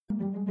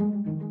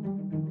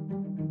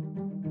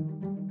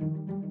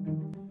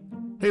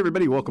Hey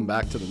everybody, welcome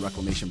back to the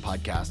Reclamation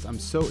Podcast. I'm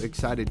so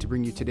excited to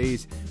bring you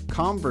today's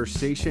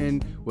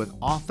conversation with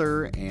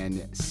author and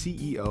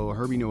CEO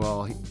Herbie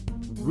Noel. He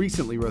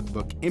recently wrote the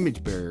book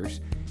Image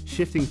Bearers,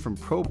 Shifting from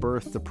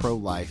Pro-Birth to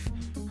Pro-Life.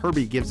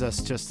 Herbie gives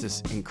us just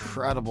this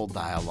incredible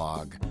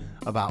dialogue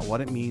about what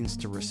it means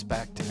to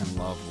respect and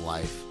love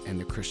life in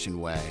the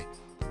Christian way.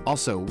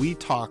 Also, we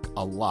talk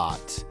a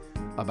lot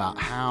about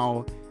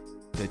how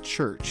the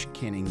church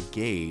can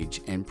engage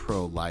in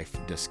pro-life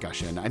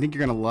discussion. I think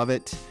you're going to love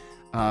it.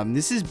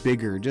 This is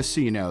bigger, just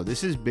so you know,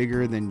 this is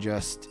bigger than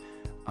just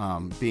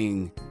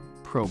being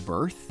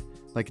pro-birth.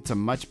 Like, it's a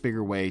much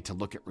bigger way to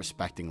look at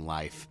respecting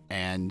life.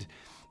 And,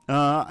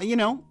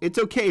 it's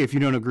okay if you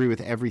don't agree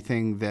with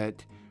everything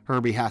that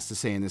Herbie has to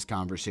say in this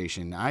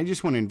conversation. I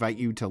just want to invite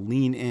you to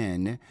lean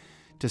in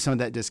to some of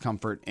that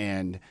discomfort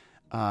and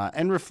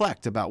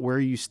reflect about where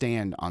you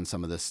stand on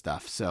some of this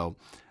stuff. So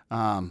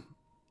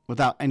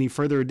without any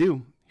further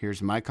ado,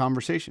 here's my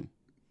conversation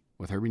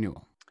with Herbie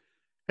Noel.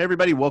 Hey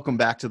everybody, welcome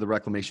back to the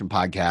Reclamation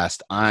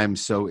Podcast. I'm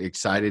so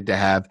excited to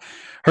have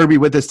Herbie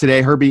with us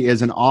today. Herbie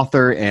is an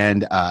author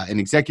and an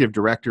executive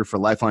director for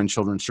Lifeline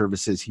Children's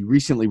Services. He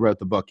recently wrote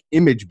the book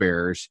Image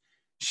Bearers,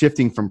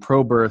 Shifting from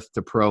Pro-Birth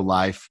to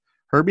Pro-Life.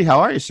 Herbie,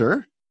 how are you,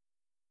 sir?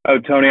 Oh,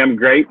 Tony, I'm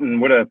great,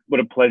 and what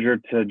a pleasure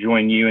to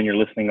join you and your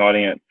listening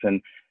audience, and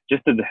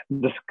just to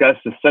discuss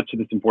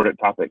this important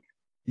topic.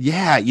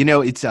 Yeah,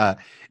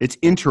 it's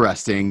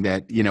interesting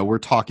that, we're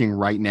talking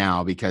right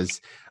now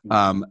because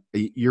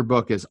your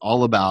book is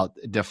all about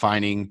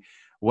defining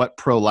what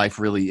pro-life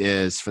really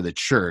is for the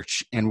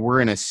church. And we're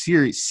in a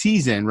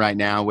season right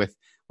now with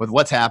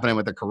what's happening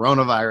with the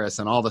coronavirus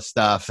and all the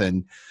stuff.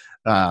 And,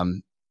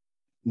 that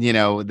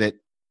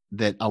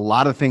a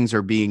lot of things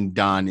are being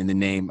done in the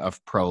name of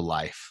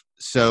pro-life.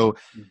 So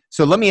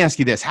let me ask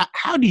you this.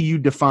 How do you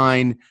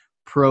define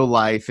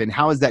pro-life, and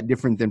how is that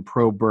different than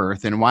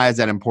pro-birth, and why is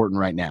that important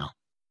right now?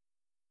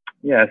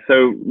 Yeah,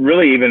 so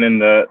really, even in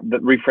the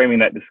reframing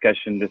that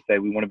discussion to say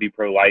we want to be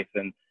pro-life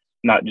and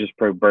not just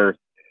pro-birth,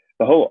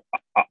 the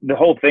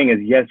whole thing is,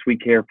 yes, we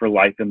care for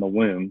life in the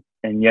womb,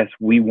 and yes,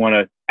 we want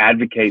to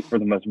advocate for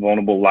the most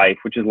vulnerable life,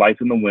 which is life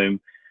in the womb,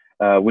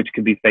 which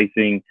could be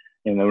facing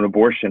an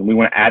abortion. We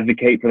want to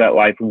advocate for that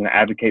life. We want to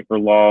advocate for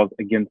laws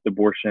against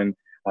abortion.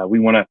 We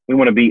want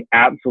to be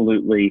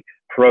absolutely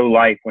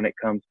pro-life when it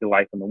comes to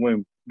life in the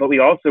womb, but we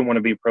also want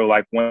to be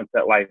pro-life once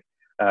that life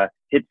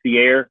hits the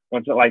air,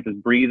 once that life is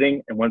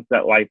breathing, and once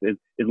that life is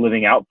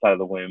living outside of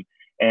the womb.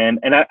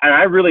 And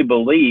I really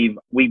believe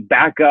we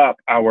back up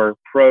our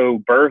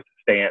pro-birth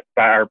stance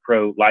by our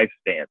pro-life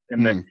stance,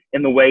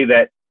 in the way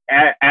that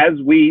as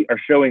we are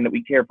showing that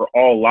we care for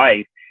all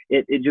life,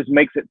 it just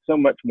makes it so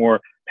much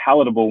more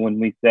palatable when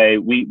we say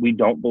we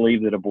don't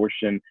believe that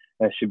abortion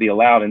should be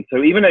allowed. And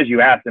so, even as you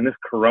asked, in this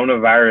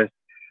coronavirus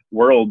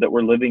world that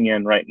we're living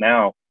in right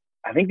now,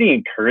 I think the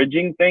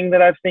encouraging thing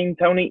that I've seen,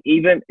 Tony,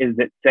 even is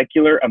that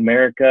secular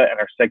America and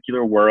our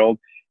secular world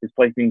is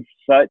placing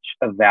such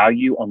a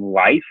value on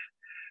life,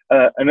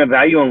 and a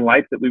value on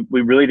life that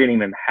we really didn't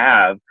even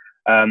have.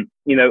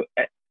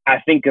 I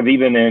think of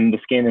even in the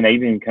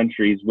Scandinavian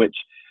countries, which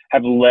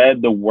have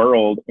led the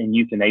world in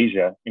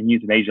euthanasia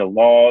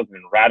laws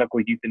and radical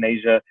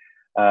euthanasia.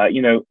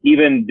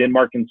 Even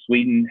Denmark and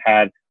Sweden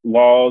had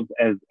laws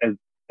as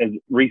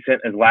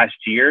recent as last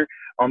year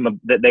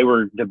that they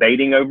were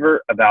debating over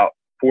about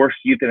forced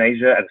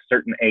euthanasia at a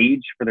certain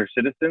age for their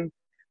citizens.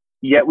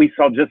 Yet we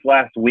saw just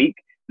last week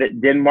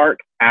that Denmark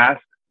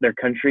asked their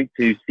country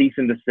to cease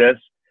and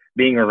desist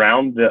being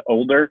around the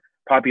older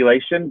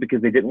population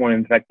because they didn't want to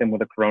infect them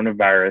with a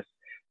coronavirus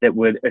that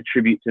would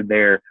attribute to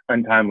their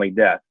untimely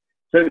death.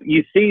 So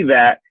you see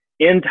that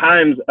in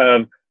times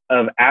of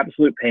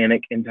absolute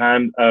panic, in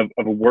times of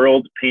a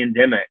world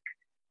pandemic,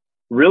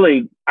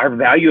 really our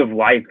value of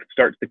life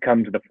starts to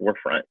come to the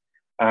forefront.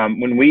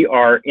 When we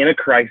are in a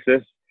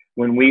crisis,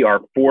 when we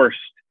are forced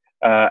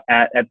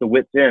at the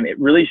wit's end, it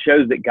really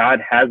shows that God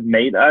has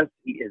made us,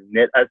 He has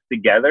knit us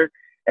together,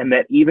 and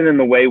that even in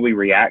the way we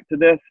react to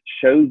this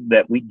shows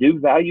that we do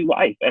value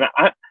life. And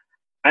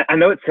I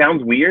know it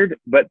sounds weird,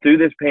 but through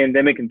this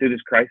pandemic and through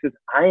this crisis,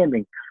 I am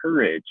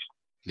encouraged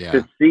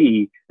to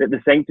see that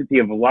the sanctity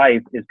of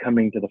life is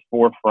coming to the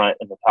forefront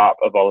and the top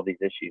of all of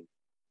these issues.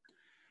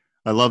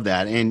 I love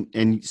that.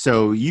 And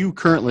so you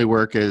currently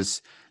work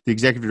as the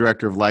executive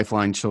director of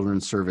Lifeline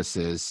Children's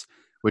Services,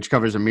 which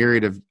covers a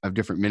myriad of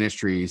different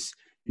ministries.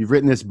 You've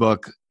written this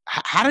book.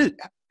 Do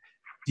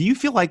you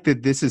feel like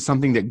that this is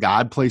something that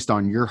God placed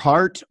on your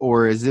heart,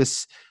 or is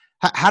this,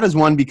 how does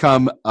one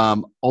become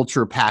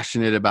ultra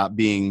passionate about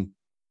being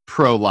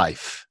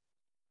pro-life?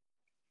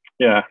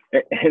 Yeah,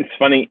 it's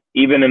funny.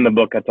 Even in the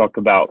book, I talk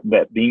about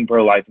that being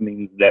pro-life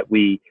means that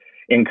we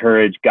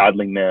encourage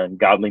godly men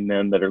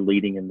that are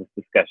leading in this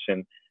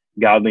discussion,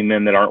 godly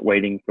men that aren't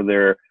waiting for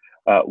their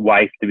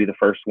wife to be the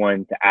first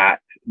one to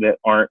act, that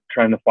aren't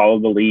trying to follow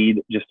the lead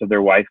just of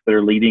their wife, but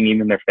are leading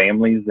even their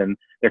families and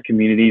their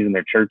communities and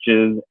their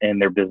churches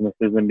and their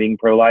businesses in being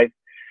pro-life.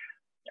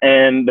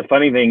 And the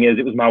funny thing is,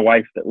 it was my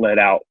wife that led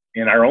out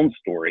in our own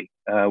story,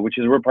 which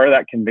is where part of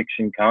that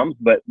conviction comes,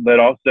 but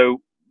also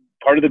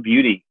part of the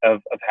beauty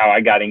of how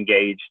I got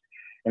engaged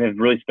and have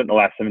really spent the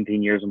last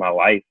 17 years of my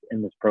life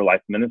in this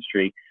pro-life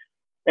ministry.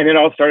 And it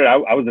all started,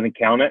 I was an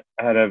accountant.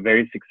 I had a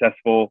very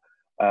successful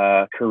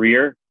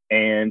career,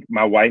 and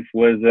my wife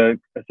was a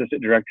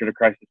assistant director at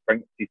Crisis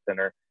Pregnancy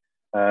Center.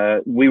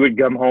 We would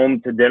come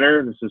home to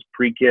dinner. This was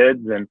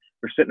pre-kids, and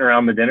we're sitting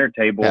around the dinner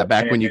table. Yeah,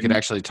 back when you could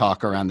actually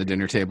talk around the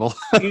dinner table.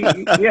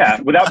 Yeah,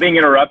 without being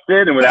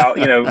interrupted and without,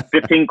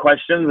 15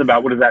 questions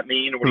about what does that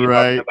mean or what are you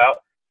talking about.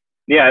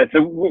 Yeah,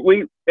 so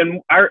we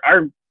and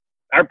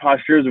our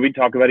posture is we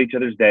talk about each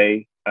other's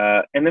day,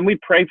 and then we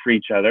pray for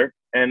each other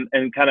and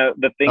kind of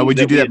the things. Oh, would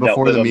you do that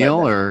before the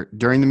meal or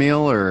during the meal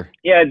or?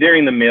 Yeah,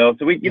 during the meal.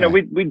 So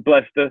we'd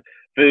bless the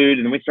food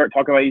and we start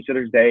talking about each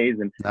other's days,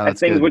 and as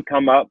things would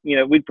come up,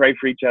 we'd pray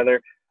for each other.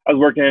 I was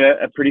working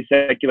at a pretty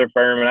secular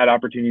firm and I had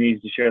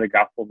opportunities to share the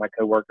gospel with my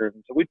coworkers,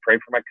 and so we'd pray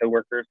for my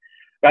coworkers.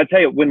 But I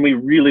tell you, when we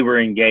really were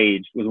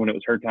engaged was when it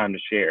was her time to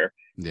share.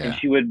 Yeah. And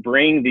she would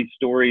bring these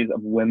stories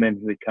of women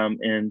who had come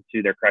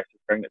into their crisis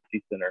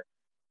pregnancy center,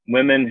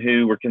 women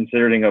who were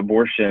considering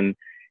abortion.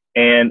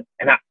 And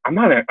I'm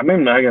not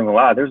gonna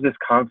lie, there's this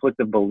conflict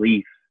of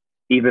belief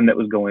even that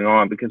was going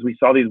on, because we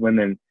saw these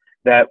women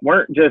that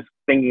weren't just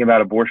thinking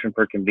about abortion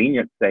for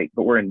convenience sake,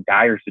 but were in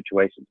dire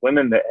situations.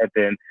 Women that had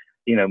been,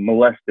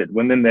 molested,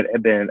 women that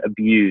had been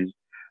abused,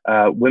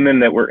 women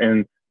that were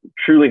in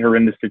truly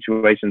horrendous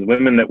situations,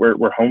 women that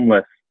were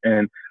homeless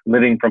and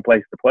living from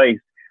place to place.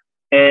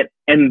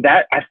 And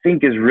that, I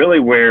think, is really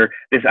where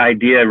this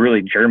idea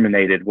really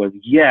germinated, was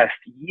yes,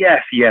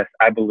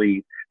 I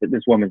believe that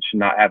this woman should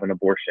not have an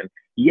abortion.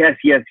 Yes,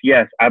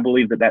 I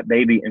believe that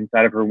baby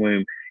inside of her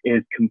womb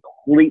is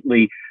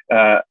completely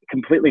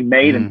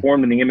made and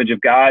formed in the image of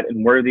God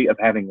and worthy of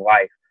having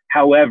life.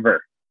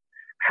 However,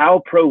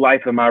 how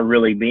pro-life am I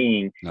really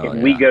being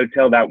if we go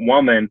tell that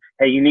woman,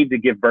 hey, you need to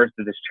give birth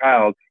to this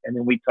child, and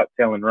then we tuck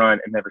tail and run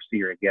and never see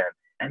her again?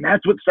 And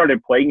that's what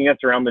started plaguing us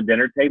around the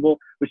dinner table.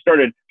 We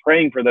started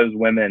praying for those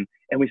women,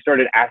 and we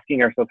started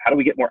asking ourselves, how do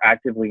we get more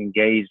actively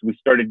engaged? We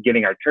started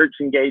getting our church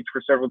engaged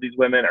for several of these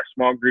women, our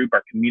small group,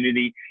 our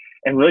community,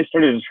 and really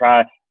started to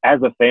try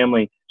as a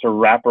family to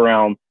wrap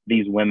around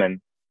these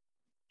women.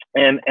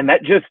 And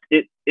that just,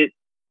 it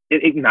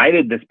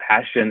ignited this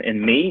passion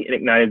in me. It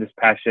ignited this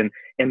passion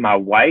in my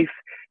wife.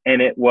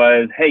 And it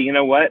was, hey, you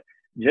know what?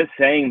 Just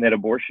saying that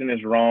abortion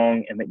is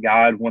wrong and that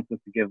God wants us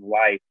to give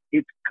life,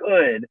 it's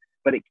good,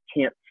 but it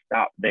can't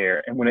stop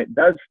there. And when it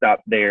does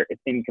stop there,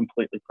 it's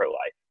incompletely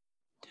pro-life.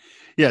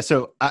 Yeah.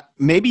 So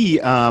maybe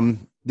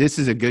this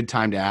is a good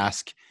time to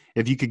ask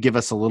if you could give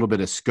us a little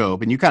bit of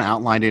scope, and you kind of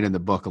outlined it in the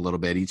book a little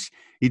bit.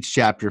 Each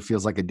chapter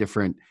feels like a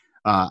different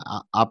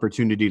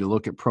opportunity to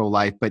look at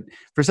pro-life. But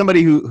for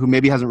somebody who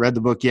maybe hasn't read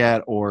the book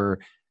yet or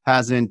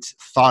hasn't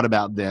thought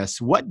about this,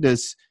 what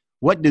does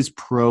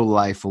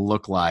pro-life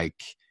look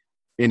like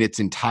in its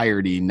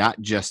entirety,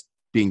 not just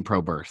being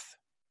pro-birth?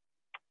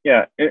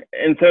 Yeah.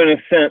 And so in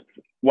a sense,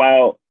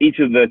 while each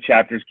of the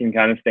chapters can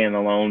kind of stand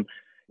alone,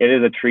 it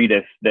is a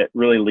treatise that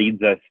really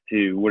leads us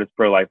to what does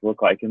pro-life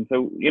look like. And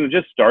so,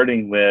 just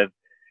starting with,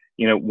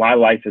 why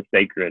life is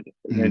sacred,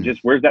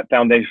 just where's that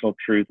foundational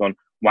truth on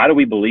why do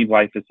we believe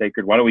life is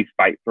sacred? Why do we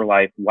fight for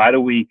life? Why are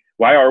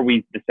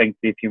we the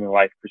Sanctity of Human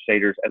Life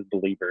crusaders as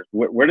believers?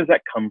 Where does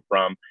that come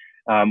from?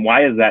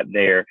 Why is that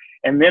there?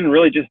 And then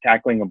really just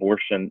tackling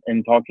abortion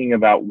and talking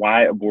about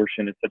why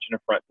abortion is such an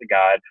affront to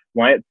God,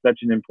 why it's such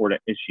an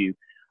important issue.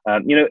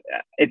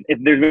 If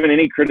there's been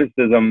any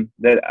criticism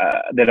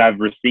that I've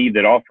received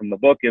at all from the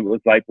book, it was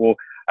like, well,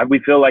 we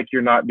feel like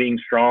you're not being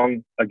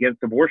strong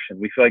against abortion.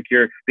 We feel like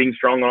you're being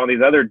strong on all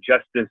these other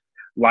justice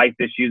life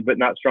issues, but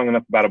not strong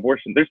enough about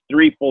abortion. There's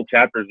 3 full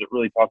chapters that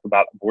really talk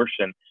about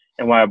abortion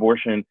and why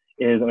abortion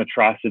is an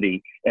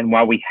atrocity and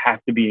why we have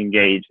to be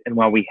engaged and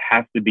why we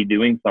have to be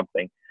doing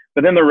something.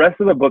 But then the rest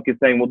of the book is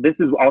saying, well, this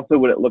is also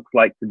what it looks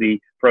like to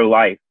be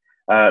pro-life.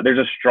 There's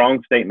a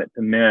strong statement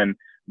to men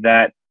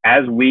that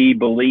as we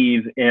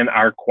believe in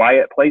our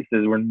quiet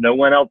places where no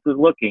one else is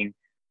looking,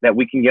 that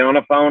we can get on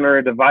a phone or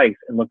a device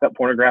and look up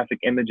pornographic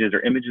images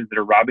or images that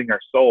are robbing our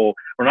soul.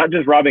 We're not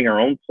just robbing our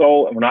own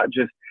soul, and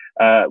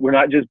we're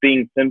not just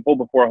being sinful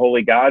before a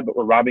holy God, but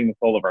we're robbing the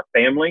soul of our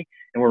family,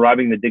 and we're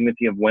robbing the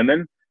dignity of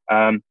women.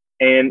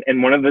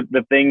 And one of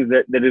the things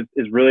that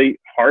is really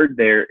hard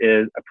there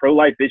is a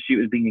pro-life issue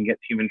is being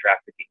against human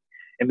trafficking.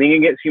 And being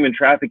against human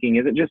trafficking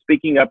isn't just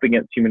speaking up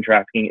against human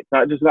trafficking. It's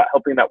not just about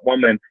helping that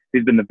woman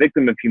who's been the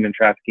victim of human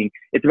trafficking.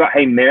 It's about,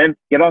 hey, men,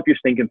 get off your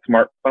stinking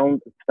smartphones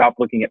and stop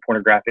looking at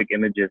pornographic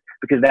images,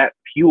 because that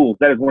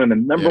is one of the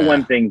number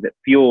one things that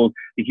fuels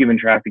the human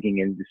trafficking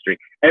industry.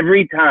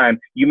 Every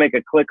time you make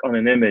a click on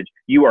an image,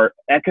 you are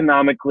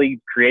economically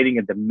creating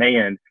a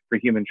demand for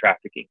human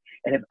trafficking.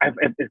 And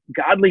if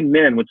godly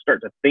men would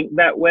start to think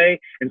that way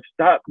and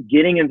stop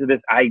getting into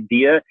this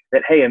idea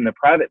that, hey, in the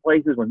private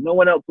places where no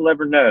one else will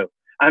ever know,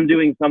 I'm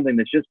doing something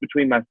that's just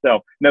between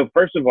myself. No,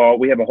 first of all,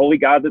 we have a holy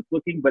God that's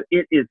looking, but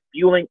it is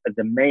fueling a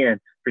demand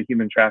for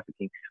human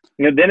trafficking.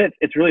 Then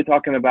it's really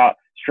talking about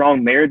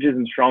strong marriages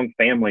and strong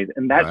families,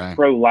 and that's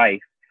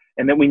pro-life.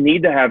 and that we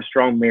need to have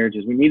strong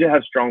marriages. We need to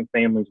have strong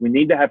families. We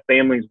need to have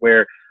families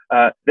where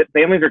that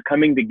families are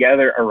coming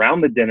together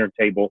around the dinner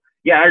table.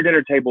 Yeah, our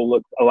dinner table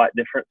looks a lot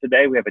different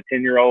today. We have a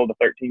 10-year-old,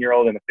 a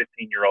 13-year-old, and a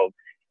 15-year-old.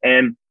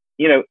 And,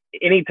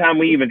 anytime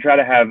we even try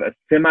to have a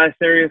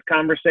semi-serious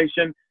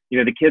conversation,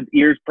 the kids'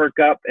 ears perk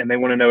up and they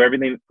want to know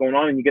everything that's going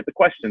on, and you get the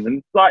questions. And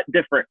it's a lot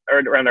different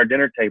around our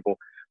dinner table.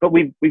 But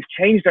we've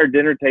changed our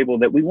dinner table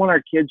that we want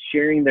our kids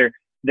sharing the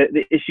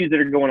issues that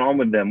are going on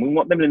with them. We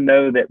want them to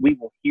know that we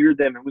will hear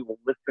them and we will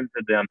listen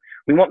to them.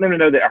 We want them to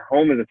know that our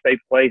home is a safe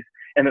place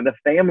and that the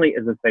family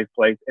is a safe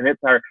place. And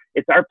it's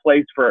our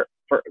place for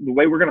the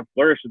way we're going to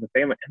flourish as a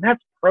family. And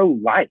that's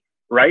pro-life,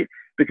 right?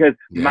 Because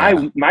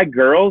my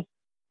girls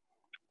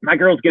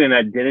get an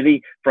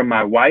identity from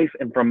my wife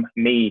and from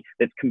me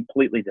that's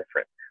completely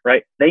different,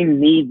 right? They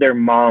need their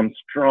mom's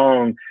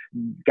strong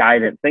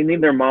guidance. They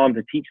need their mom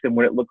to teach them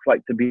what it looks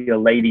like to be a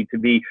lady, to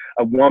be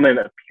a woman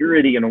of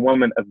purity and a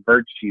woman of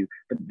virtue.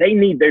 But they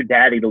need their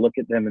daddy to look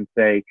at them and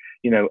say,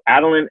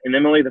 Adeline and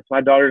Emily, that's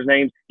my daughter's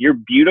names, you're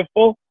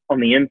beautiful on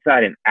the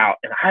inside and out.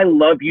 And I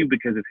love you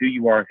because of who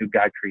you are and who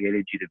God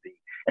created you to be.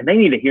 And they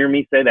need to hear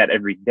me say that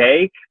every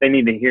day. They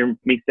need to hear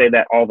me say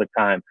that all the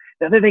time.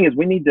 The other thing is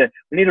we need to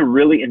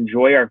really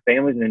enjoy our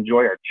families and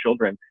enjoy our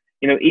children.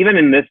 Even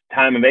in this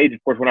time of age,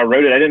 of course, when I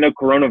wrote it, I didn't know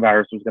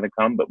coronavirus was going to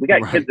come, but we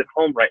got kids at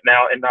home right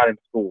now and not in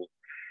schools.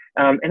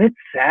 And it's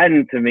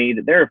saddened to me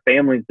that there are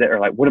families that are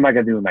like, what am I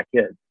going to do with my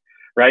kids?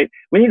 Right?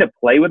 We need to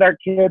play with our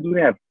kids. We need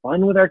to have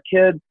fun with our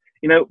kids.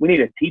 We need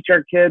to teach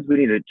our kids. We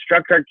need to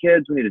instruct our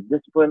kids. We need to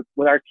discipline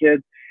with our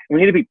kids. And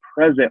we need to be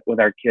present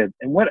with our kids.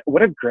 And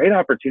what a great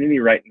opportunity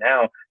right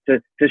now to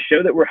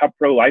show that we're how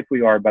pro-life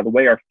we are by the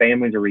way our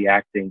families are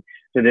reacting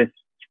to this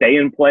stay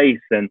in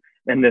place and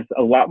this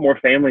a lot more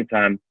family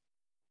time.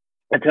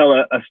 I tell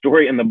a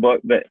story in the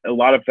book that a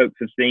lot of folks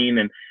have seen,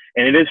 and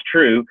it is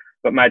true,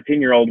 but my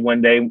 10-year-old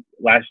one day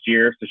last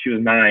year, so she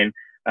was 9,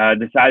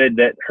 decided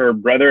that her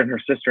brother and her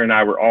sister and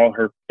I were all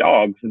her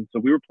dogs. And so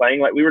we were playing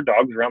like we were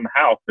dogs around the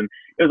house, and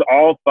it was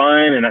all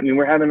fun. And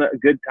we're having a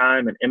good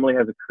time, and Emily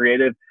has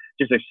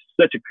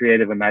such a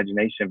creative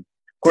imagination.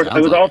 Of course,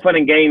 it was all fun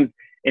and games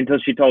until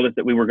she told us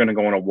that we were going to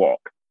go on a walk.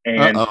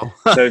 And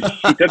so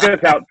she took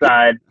us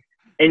outside.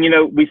 And,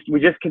 we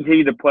just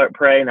continued to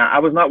pray. Now, I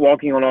was not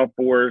walking on all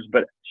fours,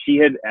 but she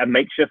had a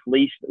makeshift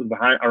leash that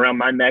was around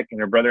my neck and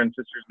her brother and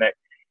sister's neck.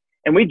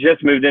 And we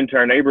just moved into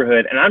our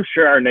neighborhood. And I'm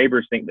sure our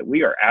neighbors think that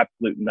we are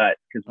absolute nuts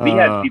because we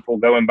had people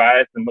going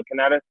by us and looking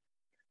at us.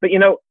 But,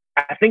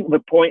 I think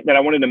the point that I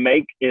wanted to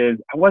make is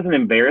I wasn't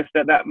embarrassed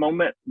at that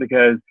moment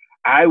because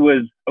I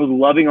was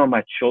loving on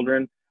my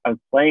children. I was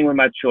playing with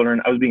my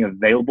children. I was being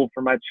available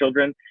for my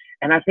children.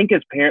 And I think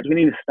as parents, we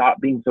need to stop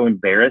being so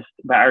embarrassed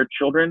by our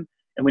children.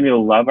 And we need to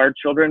love our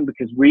children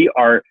because we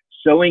are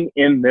sowing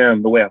in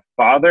them the way a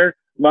father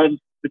loves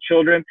the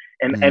children.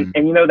 And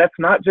that's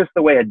not just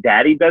the way a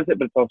daddy does it,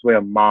 but it's also the way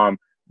a mom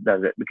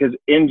does it. Because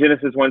in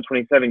Genesis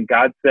 1:27,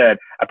 God said,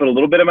 I put a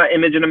little bit of my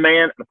image in a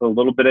man, I put a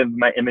little bit of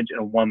my image in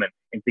a woman.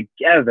 And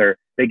together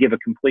they give a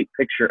complete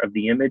picture of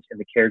the image and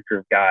the character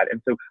of God.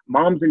 And so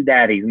moms and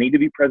daddies need to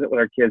be present with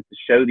our kids to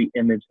show the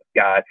image of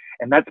God.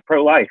 And that's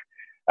pro-life.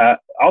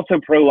 Also,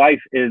 pro-life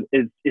is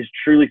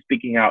truly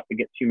speaking out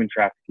against human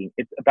trafficking.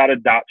 It's about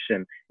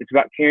adoption. It's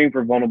about caring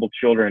for vulnerable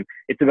children.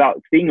 It's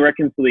about seeing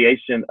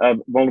reconciliation of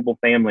vulnerable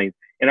families.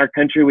 In our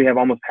country, we have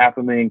almost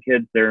 500,000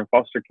 kids that are in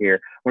foster care.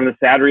 One of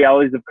the sad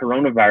realities of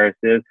coronavirus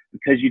is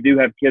because you do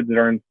have kids that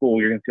are in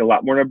school, you're going to see a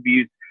lot more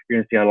abuse. You're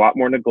going to see a lot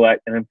more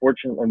neglect. And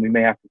unfortunately, we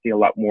may have to see a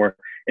lot more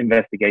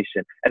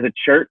investigation. As a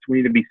church, we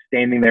need to be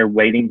standing there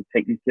waiting to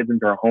take these kids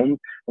into our homes.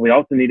 And we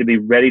also need to be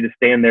ready to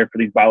stand there for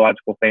these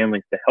biological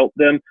families to help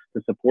them,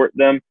 to support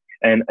them,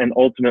 and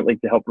ultimately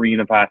to help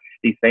reunify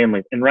these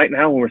families. And right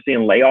now, when we're seeing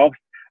layoffs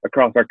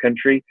across our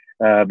country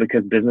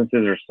because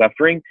businesses are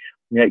suffering,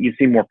 you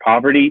see more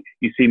poverty,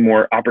 you see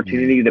more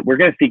opportunity, that we're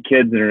going to see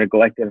kids that are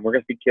neglected, and we're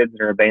going to see kids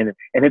that are abandoned.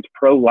 And it's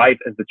pro-life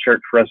as the church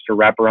for us to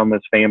wrap around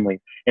those families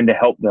and to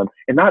help them,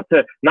 and not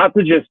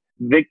to just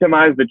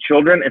victimize the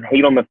children and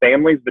hate on the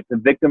families, but to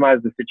victimize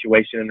the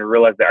situation and to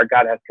realize that our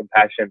God has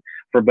compassion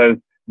for both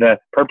the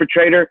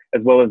perpetrator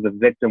as well as the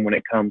victim when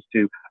it comes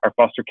to our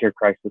foster care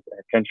crisis in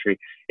our country.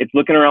 It's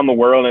looking around the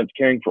world and it's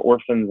caring for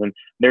orphans and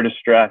their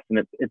distress, and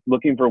it's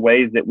looking for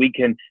ways that we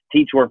can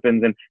teach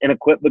orphans and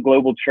equip the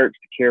global church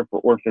to care for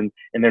orphans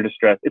in their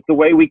distress. It's the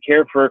way we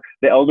care for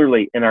the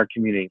elderly in our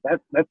community.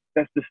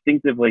 That's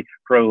distinctively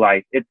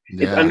pro-life. It's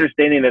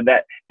understanding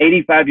that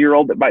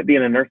 85-year-old that might be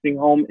in a nursing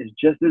home is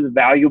just as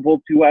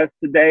valuable to us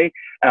today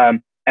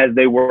as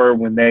they were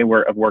when they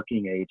were of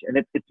working age. And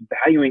it's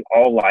valuing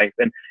all life.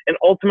 And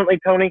ultimately,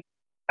 Tony,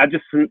 I'll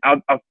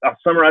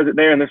summarize it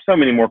there. And there's so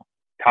many more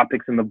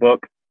topics in the book,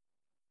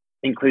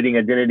 including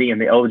identity and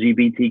the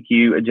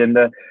LGBTQ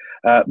agenda.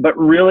 But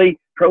really,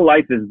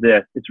 pro-life is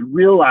this. It's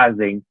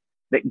realizing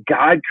that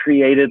God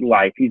created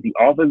life. He's the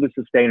author and the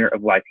sustainer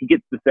of life. He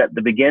gets to set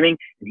the beginning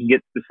and he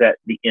gets to set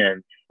the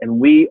end. And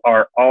we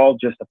are all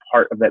just a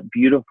part of that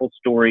beautiful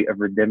story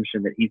of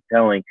redemption that he's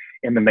telling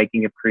in the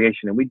making of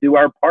creation. And we do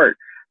our part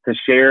to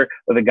share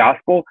the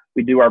gospel.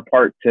 We do our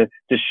part to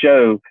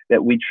show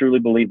that we truly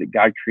believe that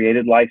God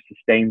created life,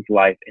 sustains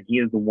life, and he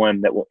is the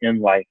one that will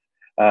end life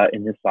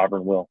in his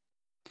sovereign will.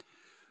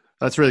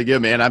 That's really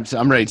good, man.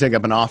 I'm ready to take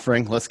up an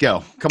offering. Let's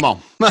go. Come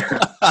on.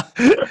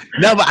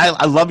 No, but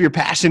I love your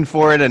passion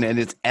for it, and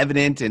it's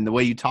evident in the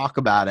way you talk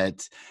about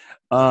it.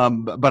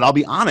 But I'll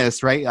be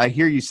honest, right? I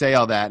hear you say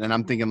all that, and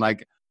I'm thinking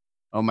like,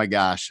 oh my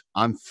gosh,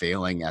 I'm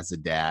failing as a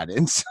dad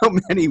in so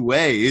many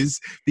ways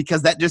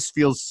because that just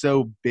feels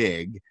so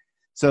big.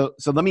 So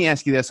let me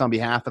ask you this on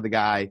behalf of the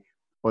guy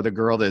or the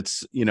girl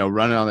that's,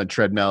 running on the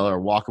treadmill or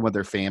walking with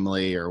their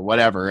family or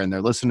whatever, and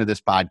they're listening to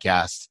this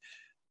podcast.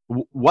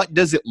 What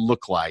does it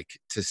look like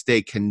to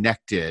stay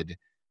connected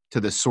to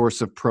the source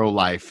of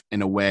pro-life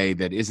in a way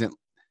that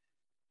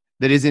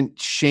isn't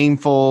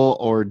shameful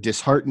or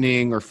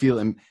disheartening or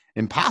feel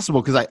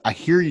impossible? Because I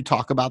hear you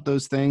talk about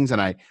those things,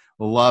 and I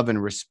love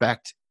and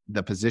respect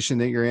the position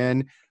that you're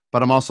in,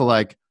 but I'm also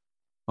like,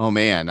 oh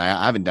man,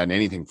 I haven't done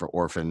anything for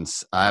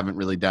orphans. I haven't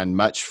really done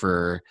much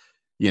for,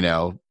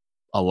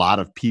 a lot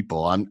of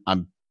people. I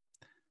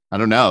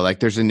don't know, like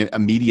there's an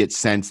immediate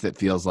sense that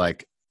feels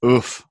like,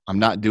 oof, I'm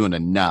not doing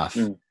enough.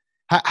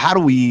 How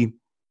do we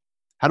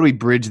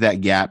bridge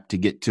that gap to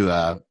get to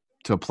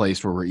a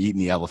place where we're eating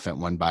the elephant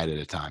one bite at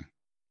a time?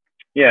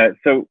 Yeah.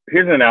 So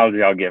here's an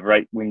analogy I'll give,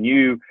 right?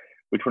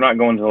 Which we're not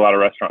going to a lot of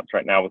restaurants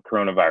right now with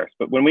coronavirus,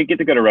 but when we get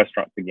to go to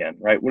restaurants again,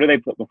 right? What do they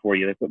put before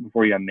you? They put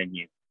before you a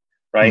menu,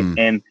 right?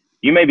 And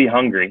you may be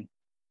hungry,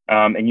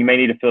 and you may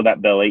need to fill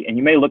that belly, and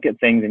you may look at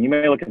things and you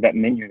may look at that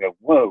menu and go,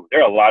 whoa,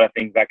 there are a lot of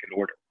things I could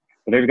order.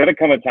 But there's got to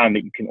come a time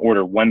that you can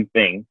order one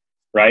thing,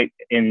 right?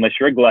 Unless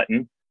you're a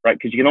glutton, right?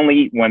 Because you can only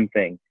eat one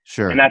thing.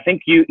 Sure. And I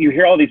think you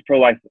hear all these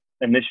pro-life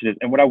initiatives,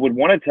 and what I would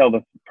want to tell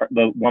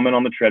the woman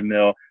on the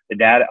treadmill, the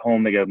dad at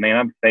home, they go, man,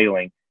 I'm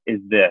failing,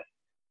 is this.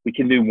 We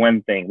can do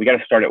one thing. We got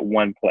to start at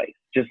one place.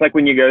 Just like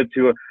when you go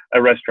to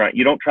a restaurant,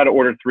 you don't try to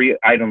order 3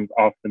 items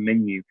off the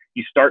menu.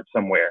 You start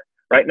somewhere,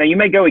 right? Now you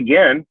may go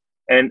again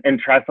and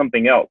try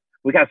something else.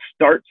 We got to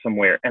start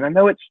somewhere. And I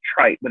know it's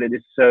trite, but it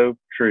is so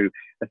true.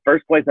 The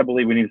first place I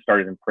believe we need to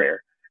start is in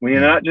prayer. We need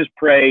to not just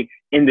pray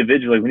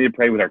individually. We need to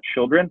pray with our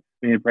children.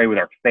 We need to pray with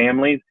our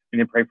families. We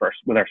need to pray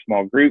with our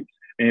small groups.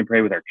 We need to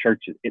pray with our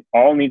churches. It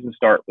all needs to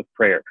start with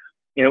prayer.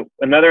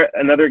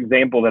 Another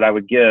example that I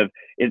would give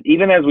is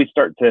even as we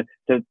start to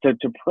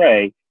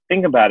pray,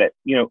 think about it.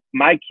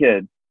 My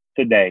kids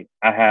today,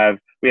 they have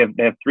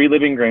 3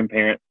 living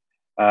grandparents.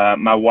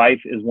 My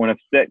wife is one of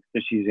 6,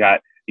 so she's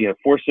got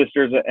 4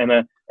 sisters and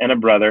a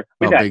brother.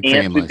 We've got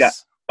aunts. We've got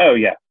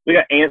we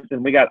got aunts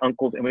and we got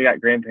uncles and we got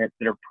grandparents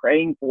that are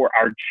praying for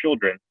our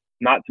children.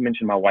 Not to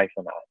mention my wife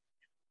and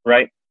I,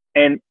 right?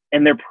 And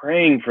they're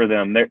praying for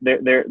them.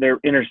 They're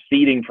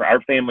interceding for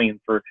our family and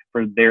for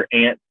their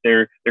aunts,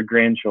 their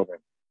grandchildren.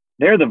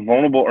 They're the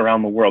vulnerable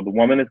around the world. The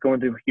woman is going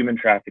through human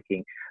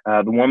trafficking,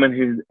 the woman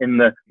who's in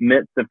the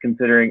midst of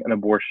considering an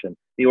abortion,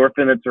 the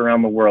orphan that's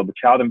around the world, the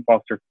child in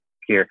foster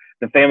care,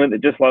 the family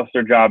that just lost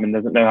their job and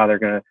doesn't know how they're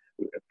going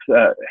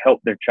to help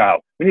their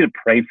child. We need to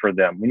pray for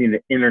them. We need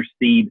to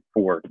intercede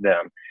for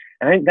them.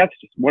 And I think that's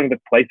just one of the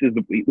places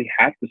that we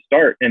have to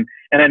start. And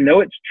I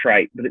know it's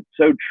trite, but it's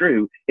so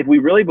true. If we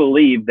really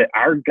believe that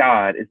our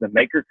God is the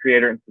maker,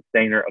 creator, and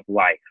sustainer of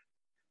life,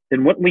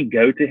 then wouldn't we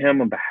go to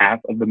him on behalf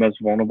of the most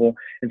vulnerable?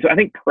 And so I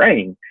think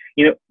praying,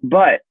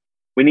 but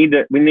we need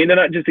to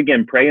not just,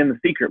 again, pray in the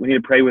secret. We need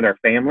to pray with our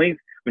families.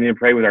 We need to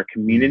pray with our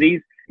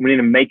communities. We need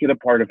to make it a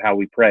part of how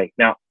we pray.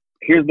 Now,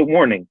 here's the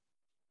warning.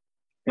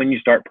 When you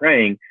start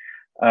praying,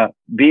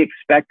 be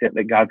expectant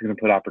that God's going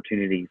to put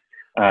opportunities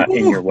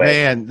in your way.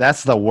 Man,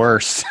 that's the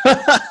worst.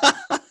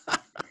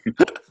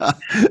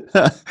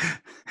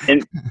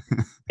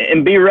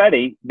 and be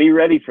ready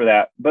for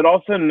that, but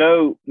also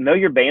know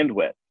your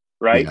bandwidth,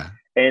 right? Yeah.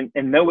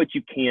 And know what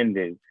you can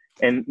do.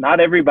 And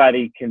not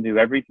everybody can do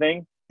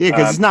everything. Yeah,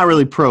 because it's not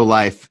really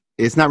pro-life.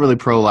 It's not really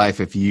pro-life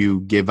if you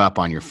give up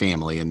on your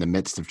family in the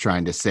midst of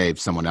trying to save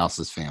someone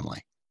else's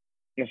family.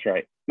 That's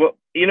right. Well,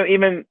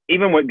 even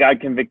what God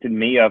convicted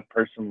me of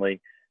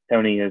personally,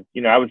 Tony, is,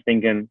 I was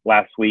thinking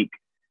last week,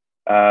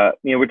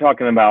 we're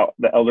talking about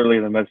the elderly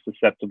are the most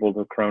susceptible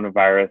to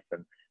coronavirus,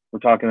 and we're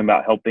talking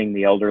about helping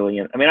the elderly.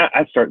 And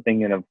I start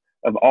thinking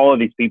of all of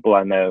these people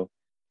I know.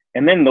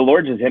 And then the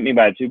Lord just hit me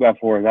by a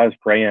 2x4 as I was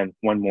praying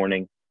one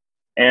morning.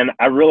 And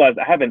I realized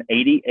I have an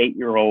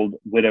 88-year-old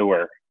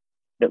widower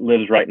that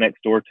lives right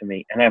next door to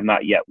me, and I have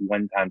not yet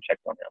one time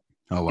checked on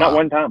him. Oh, wow. Not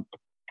one time.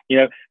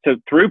 So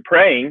through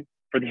praying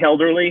for the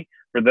elderly,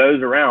 for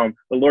those around,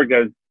 the Lord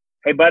goes,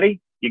 hey, buddy,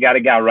 you got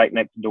a guy right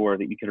next door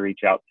that you could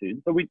reach out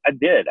to. So I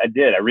did.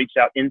 I reached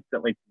out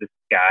instantly to this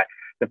guy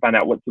to find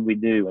out what could we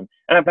do. And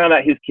I found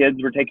out his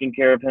kids were taking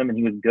care of him and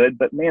he was good.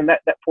 But man,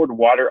 that poured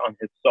water on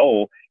his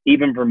soul,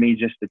 even for me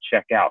just to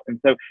check out. And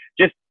so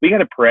we got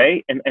to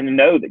pray and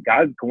know that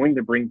God's going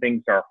to bring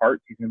things to our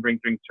hearts. He's going to bring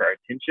things to our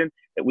attention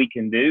that we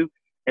can do.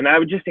 And I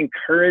would just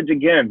encourage,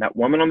 again, that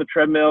woman on the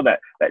treadmill, that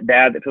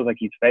dad that feels like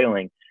he's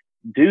failing,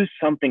 do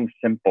something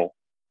simple.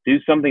 Do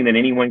something that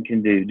anyone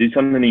can do. Do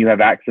something that you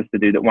have access to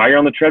do. That while you're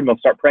on the treadmill,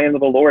 start praying to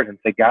the Lord and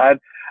say, God,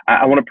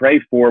 I want to pray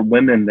for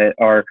women that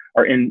are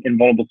in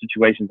vulnerable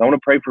situations. I want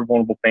to pray for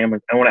vulnerable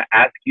families. I want to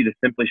ask you to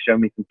simply show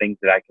me some things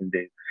that I can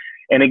do.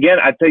 And again,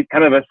 I'd say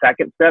kind of a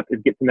second step is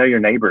get to know your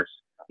neighbors.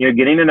 You know,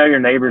 getting to know your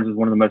neighbors is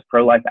one of the most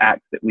pro-life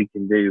acts that we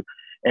can do.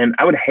 And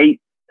I would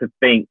hate to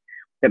think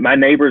that my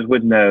neighbors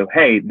would know,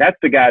 hey, that's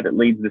the guy that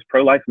leads this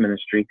pro-life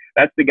ministry.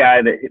 That's the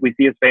guy that we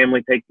see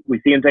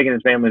him taking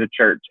his family to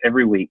church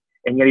every week,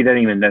 and yet he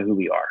doesn't even know who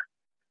we are,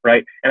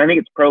 right? And I think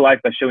it's pro-life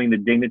by showing the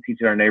dignity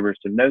to our neighbors,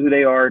 to know who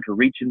they are, to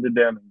reach into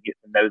them and get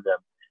to know them.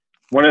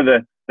 One of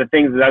the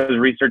things that I was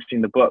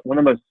researching the book, one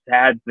of the most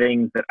sad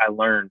things that I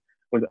learned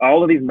was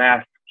all of these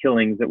mass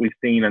killings that we've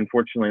seen,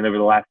 unfortunately, over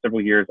the last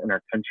several years in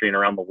our country and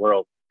around the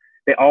world.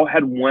 They all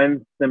had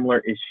one similar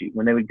issue.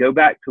 When they would go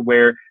back to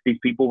where these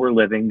people were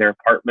living, their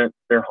apartments,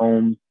 their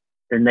homes,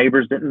 their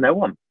neighbors didn't know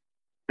them.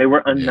 They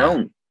were unknown.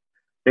 Yeah.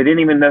 They didn't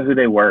even know who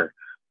they were.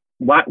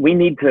 We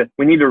need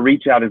to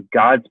reach out as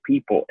God's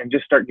people and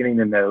just start getting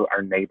to know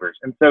our neighbors.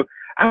 And so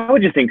I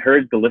would just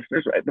encourage the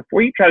listeners, right,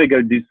 before you try to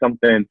go do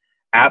something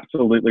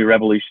absolutely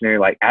revolutionary,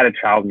 like add a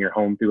child in your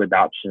home through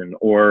adoption,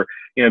 or,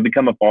 you know,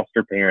 become a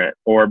foster parent,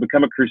 or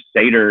become a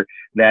crusader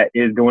that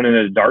is going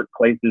into dark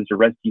places to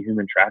rescue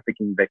human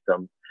trafficking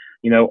victims,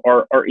 you know,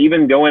 or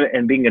even going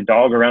and being a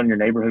dog around your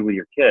neighborhood with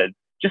your kids.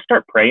 Just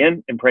start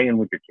praying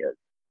with your kids.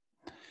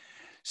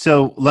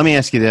 So let me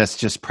ask you this,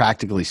 just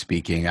practically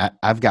speaking.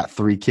 I've got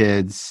 3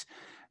 kids.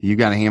 You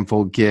got a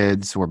handful of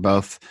kids. We're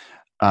both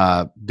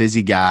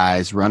busy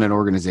guys running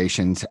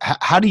organizations.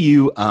 How do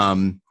you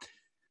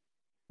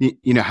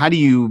how do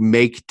you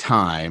make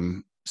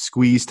time,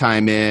 squeeze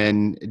time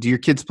in? Do your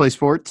kids play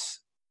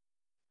sports?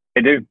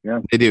 They do, yeah.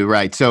 They do,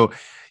 right. So,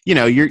 you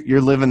know,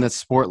 you're living the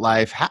sport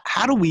life.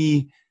 How do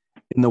we,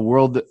 in the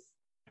world,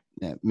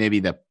 maybe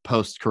the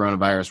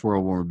post-coronavirus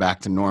world when we're back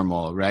to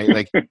normal, right?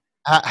 Like,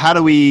 how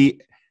do we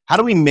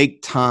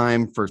make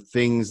time for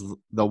things,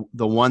 the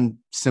one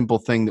simple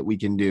thing that we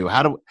can do?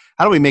 How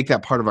do we make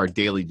that part of our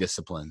daily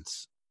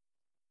disciplines?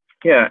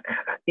 Yeah,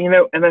 you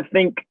know, and I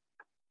think,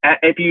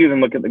 if you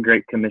even look at the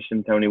Great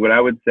Commission, Tony, what I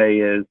would say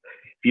is,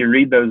 if you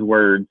read those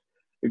words,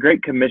 the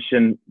Great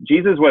Commission,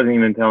 Jesus wasn't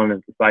even telling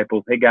his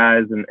disciples, hey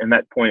guys, and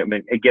that point, I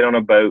mean, hey, get on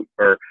a boat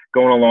or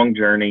go on a long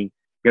journey,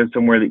 go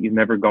somewhere that you've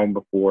never gone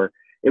before.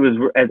 It was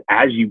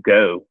as you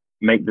go,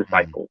 make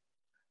disciples,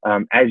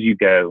 as you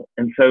go.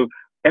 And so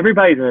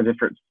everybody's in a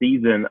different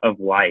season of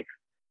life.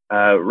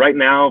 Right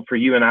now, for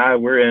you and I,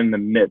 we're in the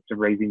midst of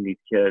raising these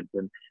kids,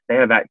 and they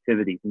have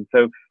activities. And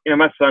so, you know,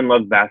 my son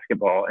loves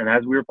basketball. And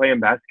as we were playing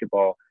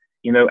basketball,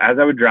 you know, as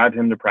I would drive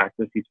him to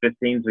practice, he's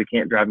 15, so he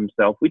can't drive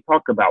himself. We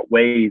talk about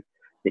ways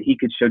that he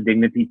could show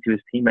dignity to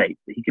his teammates,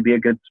 that he could be a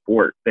good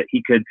sport, that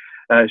he could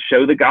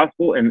show the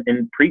gospel and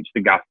preach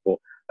the gospel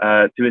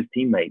to his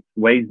teammates,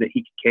 ways that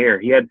he could care.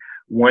 He had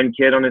one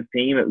kid on his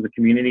team. It was a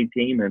community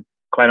team. And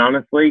quite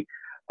honestly,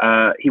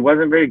 he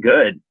wasn't very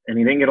good, and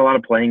he didn't get a lot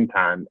of playing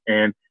time.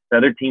 And the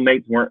other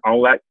teammates weren't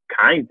all that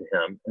kind to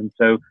him. And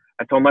so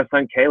I told my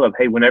son Caleb,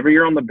 hey, whenever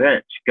you're on the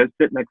bench, go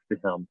sit next to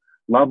him,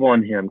 love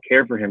on him,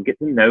 care for him, get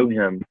to know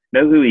him,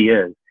 know who he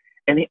is.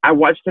 And I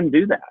watched him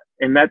do that.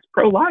 And that's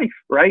pro-life,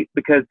 right?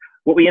 Because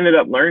what we ended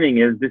up learning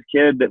is this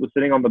kid that was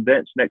sitting on the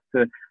bench next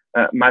to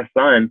my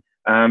son,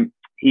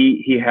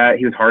 he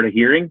was hard of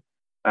hearing.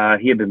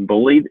 He had been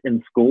bullied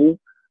in school.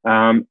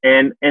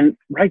 And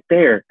right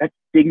there, that's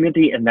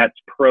dignity and that's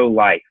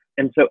pro-life.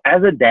 And so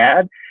as a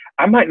dad,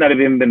 I might not have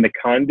even been the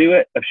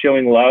conduit of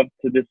showing love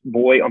to this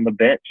boy on the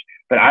bench,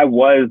 but I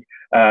was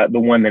the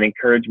one that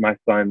encouraged my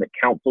son, that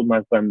counseled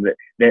my son,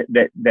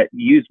 that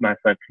used my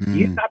son.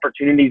 Use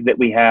opportunities that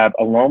we have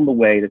along the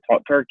way to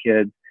talk to our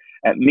kids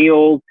at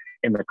meals,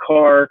 in the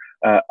car,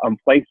 on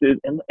places.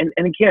 And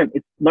again,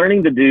 it's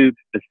learning to do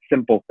the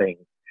simple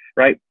things,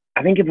 right?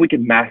 I think if we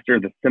can master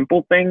the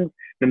simple things,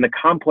 then the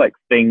complex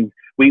things,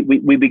 we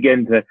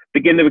begin to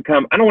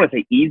become, I don't want to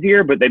say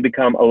easier, but they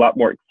become a lot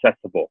more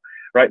accessible.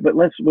 Right. But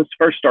let's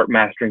first start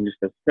mastering just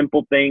the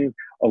simple things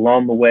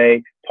along the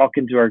way,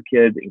 talking to our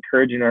kids,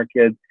 encouraging our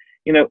kids.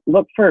 You know,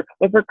 look for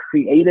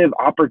creative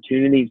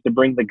opportunities to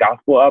bring the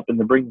gospel up and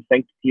to bring the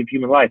sanctity of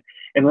human life.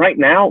 And right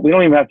now, we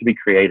don't even have to be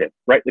creative,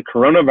 right? The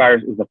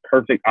coronavirus is a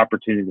perfect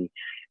opportunity.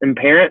 And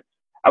parents,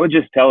 I would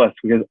just tell us,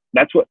 because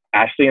that's what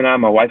Ashley and I,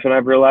 my wife and I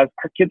have realized,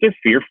 our kids are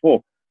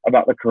fearful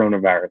about the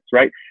coronavirus,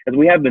 right? As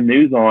we have the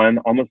news on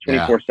almost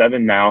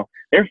 24/7 now,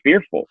 they're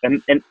fearful.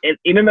 And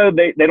even though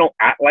they don't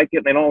act like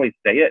it, they don't always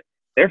say it,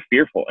 they're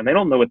fearful and they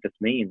don't know what this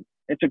means.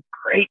 It's a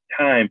great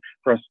time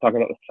for us to talk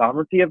about the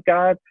sovereignty of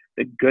God,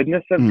 the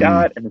goodness of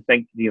God, and the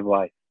sanctity of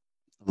life.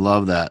 I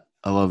love that.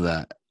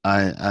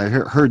 I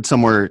heard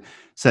somewhere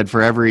said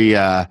for every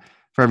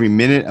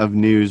minute of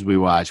news we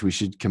watch, we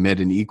should commit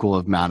an equal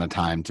amount of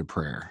time to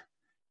prayer.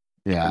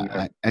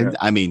 Yeah.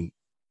 I mean,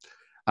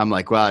 I'm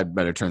like, well, I'd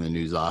better turn the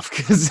news off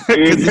because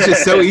it's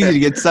just so easy to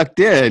get sucked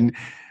in.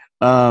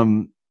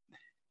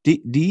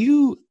 Do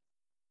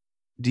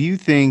you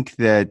think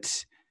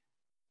that,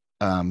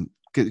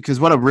 because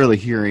what I'm really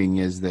hearing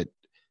is that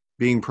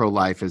being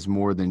pro-life is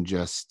more than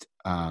just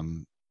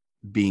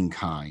being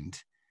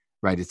kind,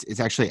 right? It's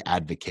actually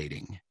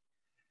advocating.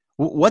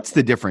 What's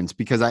the difference?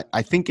 Because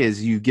I think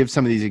as you give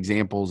some of these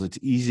examples, it's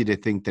easy to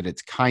think that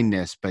it's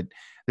kindness, but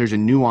there's a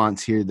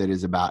nuance here that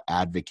is about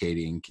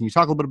advocating. Can you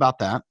talk a little bit about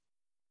that?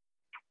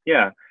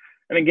 Yeah.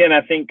 And again, I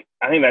think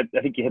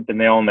you hit the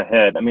nail on the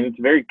head. I mean, it's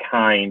very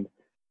kind,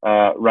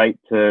 right,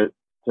 to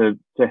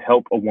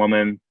help a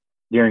woman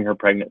during her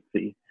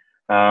pregnancy.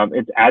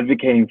 It's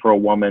advocating for a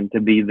woman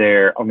to be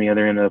there on the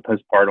other end of the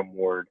postpartum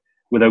ward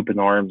with open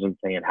arms and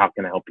saying, "How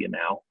can I help you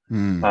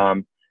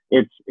now?"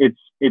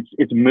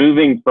 It's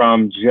moving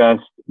from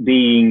just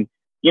being,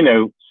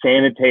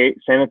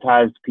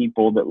 sanitized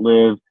people that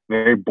live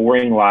very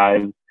boring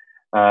lives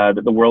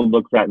that the world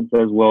looks at and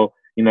says, well,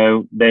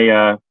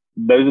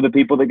 those are the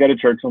people that go to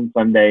church on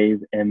Sundays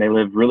and they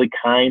live really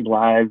kind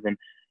lives. And,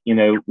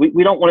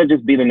 we don't want to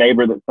just be the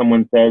neighbor that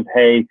someone says,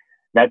 "Hey,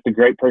 that's a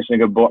great person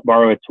to go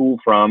borrow a tool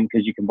from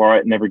because you can borrow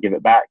it and never give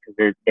it back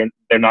because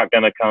they're not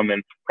going to come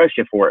and press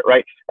you for it,"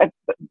 right?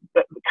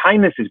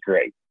 Kindness is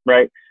great,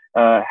 right?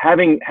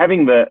 Having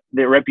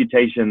the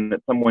reputation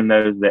that someone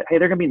knows that, hey,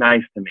 they're going to be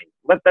nice to me.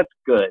 That's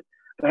good.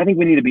 But I think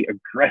we need to be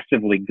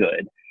aggressively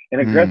good. And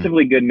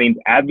aggressively good means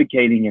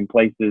advocating in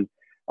places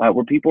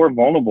where people are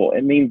vulnerable.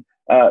 It means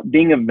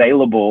being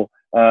available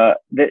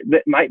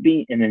that might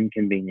be an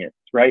inconvenience,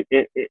 right?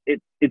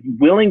 It's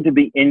willing to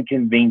be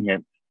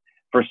inconvenienced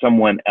for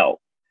someone else.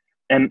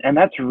 And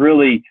that's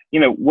really,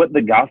 what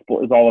the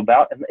gospel is all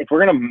about. And if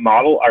we're going to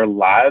model our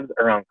lives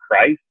around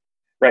Christ,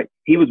 right,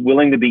 he was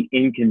willing to be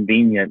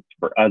inconvenienced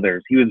for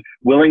others. He was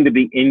willing to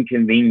be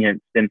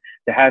inconvenienced and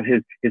to have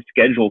his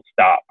schedule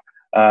stop.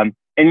 And,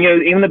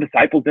 even the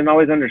disciples didn't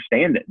always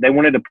understand it. They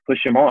wanted to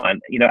push him on.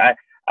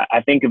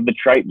 I think of the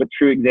trite but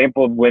true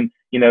example of when,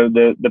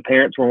 the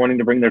parents were wanting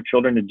to bring their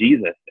children to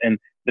Jesus, and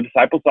the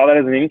disciples saw that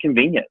as an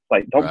inconvenience.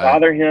 Like, don't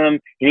bother him.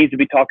 He needs to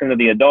be talking to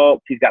the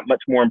adults. He's got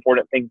much more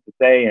important things to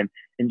say. And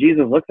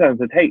Jesus looks at him and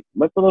says, "Hey,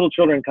 let the little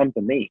children come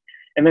to me."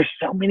 And there's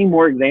so many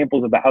more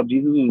examples about how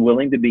Jesus was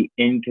willing to be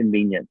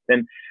inconvenienced.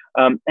 And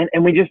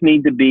we just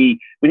need to be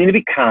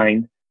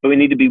kind, but we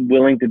need to be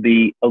willing to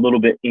be a little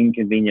bit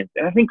inconvenienced.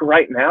 And I think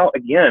right now,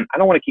 again, I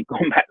don't want to keep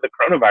going back to the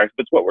coronavirus,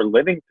 but it's what we're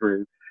living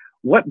through.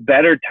 What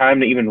better time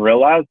to even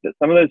realize that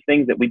some of those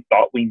things that we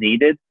thought we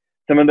needed,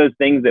 some of those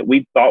things that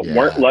we thought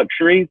weren't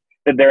luxuries,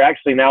 that they're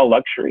actually now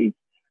luxuries,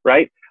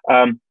 right?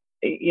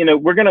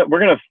 We're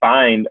gonna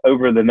find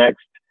over the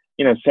next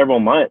several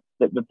months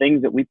that the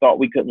things that we thought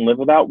we couldn't live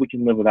without, we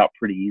can live without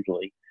pretty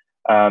easily.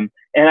 And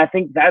I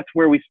think that's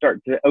where we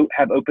start to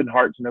have open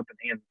hearts and open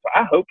hands. So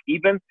I hope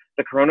even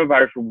the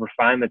coronavirus will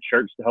refine the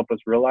church to help us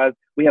realize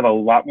we have a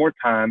lot more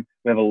time,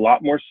 we have a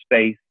lot more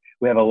space,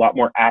 we have a lot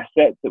more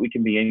assets that we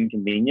can be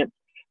inconvenienced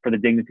for the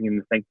dignity and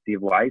the sanctity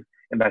of life.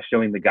 And by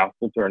showing the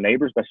gospel to our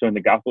neighbors, by showing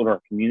the gospel to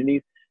our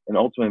communities, and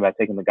ultimately by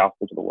taking the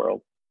gospel to the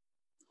world.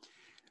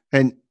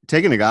 And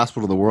taking the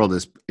gospel to the world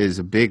is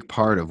a big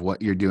part of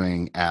what you're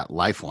doing at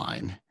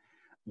Lifeline.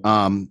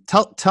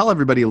 Tell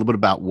everybody a little bit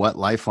about what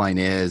Lifeline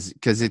is,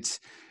 because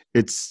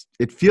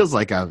it feels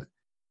like a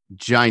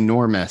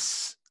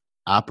ginormous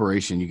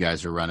operation you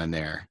guys are running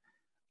there.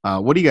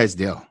 What do you guys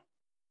do?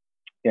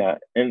 Yeah,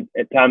 and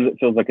at times it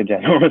feels like a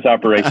ginormous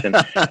operation,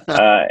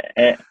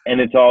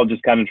 and it's all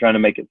just kind of trying to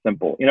make it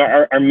simple.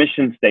 Our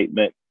mission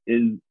statement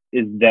is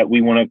that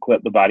we want to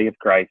equip the body of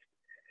Christ,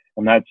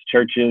 and that's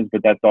churches,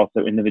 but that's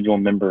also individual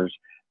members,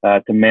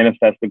 to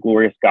manifest the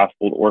glorious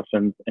gospel to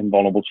orphans and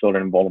vulnerable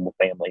children and vulnerable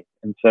families.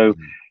 And so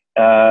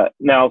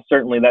now,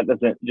 certainly that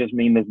doesn't just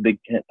mean this big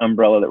tent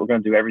umbrella that we're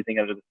going to do everything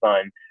under the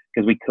sun,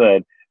 because we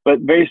could, but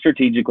very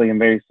strategically and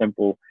very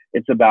simple.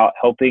 It's about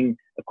helping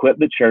equip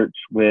the church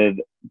with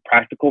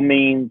practical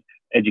means,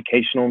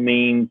 educational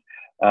means,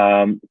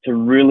 to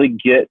really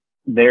get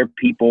their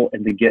people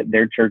and to get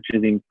their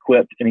churches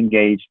equipped and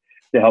engaged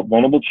to help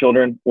vulnerable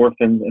children,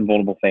 orphans, and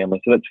vulnerable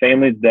families. So that's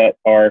families that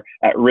are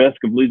at risk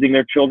of losing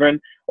their children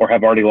or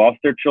have already lost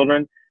their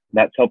children.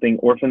 That's helping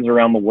orphans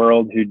around the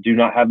world who do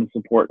not have the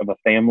support of a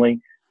family,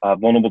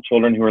 vulnerable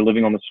children who are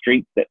living on the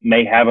streets that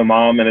may have a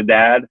mom and a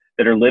dad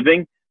that are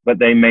living, but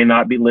they may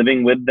not be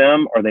living with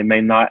them, or they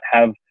may not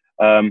have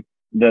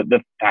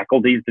the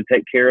faculties to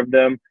take care of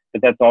them.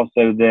 But that's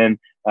also then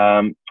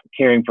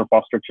caring for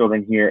foster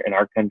children here in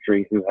our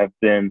country who have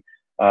been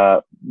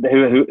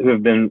who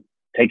have been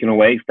taken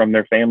away from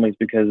their families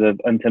because of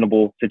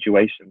untenable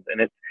situations.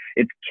 And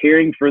it's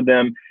caring for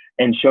them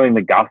and showing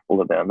the gospel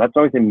to them. That's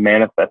always been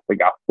manifest the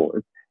gospel.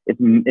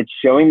 It's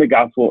showing the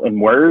gospel in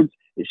words,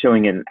 it's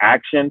showing it in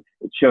action,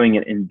 it's showing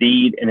it in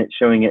deed, and it's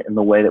showing it in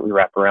the way that we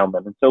wrap around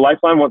them. And so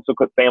Lifeline wants to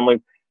equip families,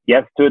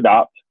 yes, to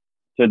adopt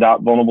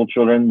vulnerable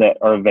children that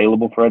are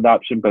available for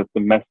adoption, both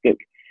domestic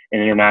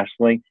and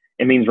internationally.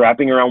 It means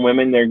wrapping around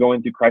women that are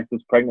going through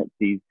crisis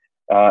pregnancies,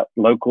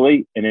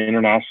 locally and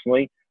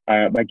internationally,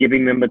 by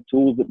giving them the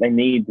tools that they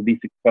need to be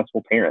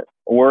successful parents,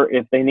 or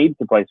if they need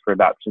to place for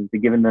adoption, to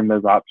giving them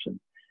those options.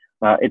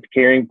 It's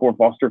caring for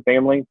foster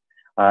families.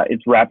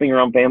 It's wrapping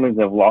around families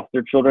that have lost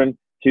their children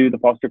to the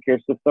foster care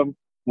system.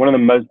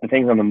 the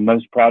things I'm the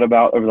most proud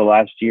about over the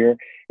last year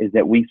is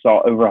that we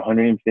saw over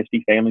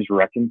 150 families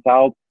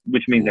reconciled,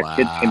 which means their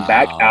kids came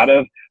back out Wow.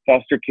 of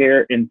foster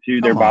care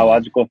into their Come on.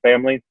 biological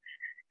families.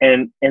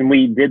 And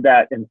we did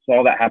that and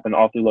saw that happen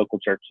all through local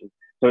churches.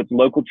 So it's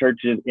local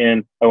churches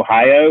in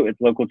Ohio, it's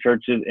local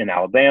churches in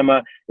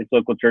Alabama, it's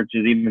local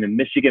churches even in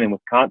Michigan and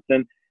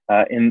Wisconsin,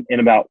 in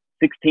about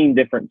 16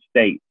 different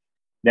states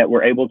that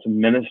we're able to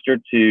minister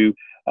to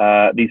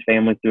these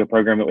families through a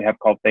program that we have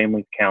called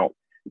Families Count.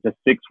 It's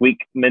a 6-week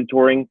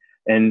mentoring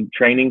and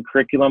training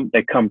curriculum.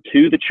 They come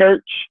to the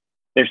church.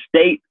 They're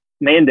state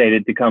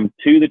mandated to come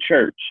to the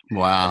church.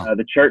 Wow.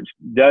 The church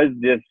does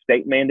this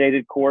state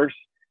mandated course,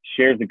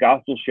 shares the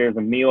gospel, shares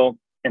a meal,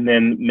 and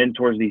then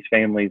mentors these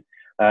families,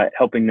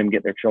 helping them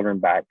get their children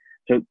back.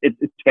 So it's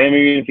family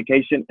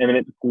reunification, and then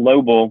it's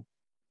global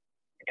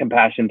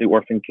compassion through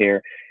orphan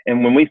care.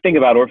 And when we think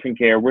about orphan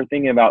care, we're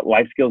thinking about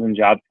life skills and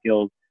job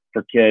skills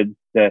for kids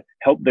to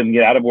help them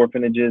get out of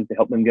orphanages, to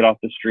help them get off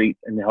the streets,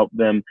 and to help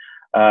them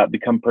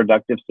become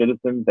productive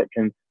citizens that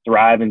can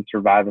thrive and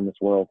survive in this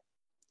world.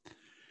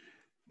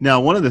 Now,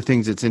 one of the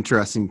things that's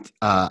interesting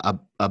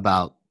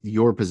about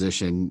your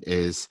position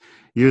is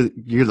you're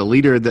the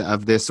leader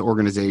of this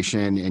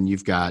organization, and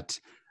you've got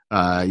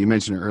you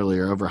mentioned it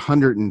earlier, over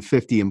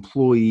 150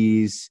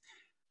 employees.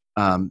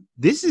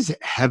 This is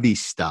heavy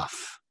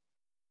stuff,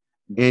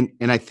 and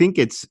I think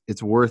it's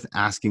worth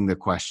asking the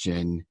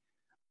question: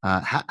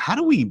 how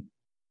do we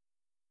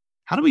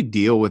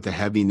deal with the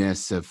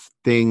heaviness of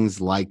things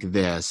like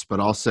this, but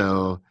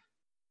also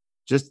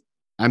just,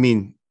 I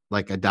mean,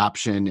 like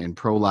adoption and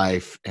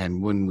pro-life,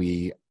 and when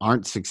we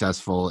aren't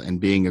successful and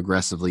being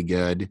aggressively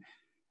good,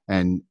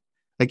 and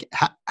like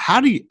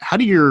how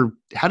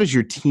does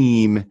your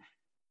team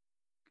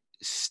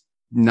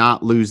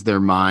not lose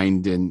their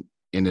mind in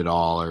it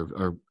all,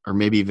 or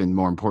maybe even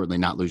more importantly,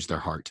 not lose their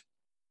heart?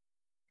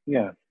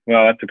 Yeah,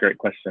 well, that's a great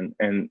question,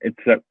 and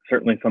it's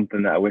certainly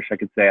something that I wish I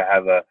could say I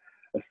have a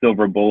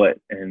silver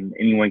bullet, and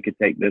anyone could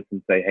take this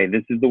and say, hey,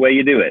 this is the way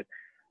you do it.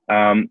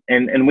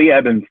 And we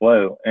ebb and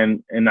flow,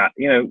 and I,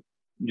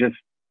 just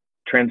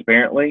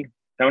transparently,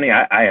 Tony,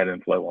 I ebb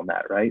and flow on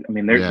that, right? I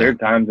mean, there are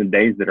times and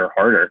days that are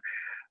harder.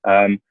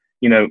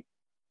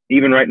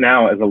 Even right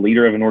now, as a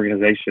leader of an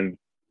organization,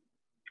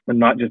 and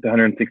not just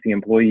 160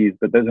 employees,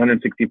 but those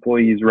 160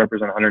 employees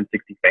represent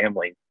 160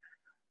 families.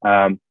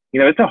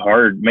 It's a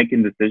hard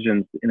making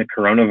decisions in a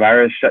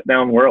coronavirus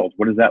shutdown world.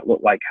 What does that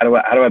look like? How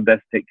do I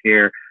best take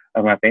care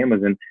of my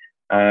families?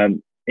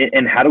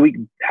 And how do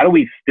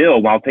we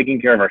still, while taking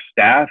care of our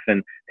staff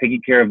and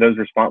taking care of those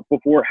responsible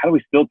for, how do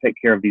we still take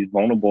care of these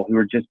vulnerable who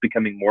are just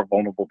becoming more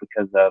vulnerable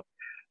because of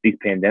these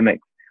pandemics?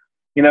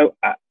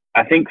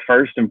 I think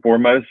first and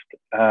foremost,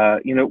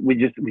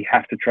 we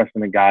have to trust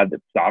in a God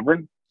that's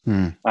sovereign.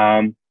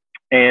 And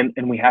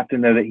we have to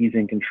know that he's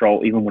in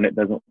control, even when it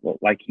doesn't look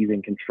like he's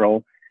in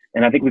control.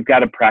 And I think we've got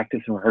to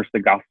practice and rehearse the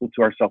gospel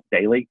to ourselves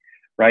daily,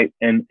 right?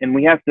 And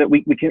we have to,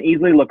 we can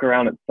easily look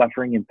around at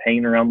suffering and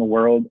pain around the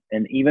world.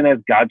 And even as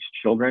God's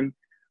children,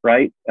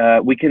 right,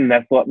 we can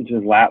nestle up into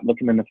his lap,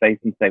 look him in the face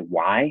and say,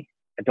 why?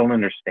 I don't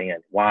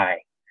understand. Why?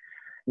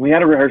 We got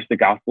to rehearse the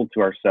gospel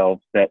to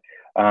ourselves that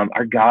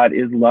our God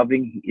is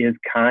loving, he is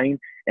kind,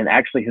 and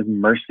actually his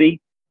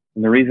mercy,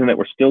 and the reason that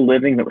we're still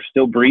living, that we're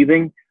still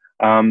breathing,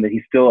 that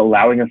he's still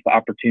allowing us the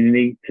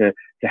opportunity to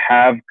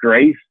have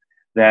grace,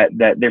 that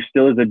there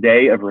still is a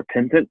day of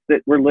repentance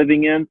that we're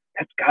living in.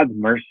 That's God's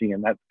mercy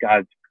and that's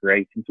God's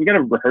grace. And so we got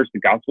to rehearse the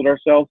gospel to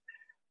ourselves.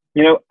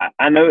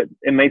 I know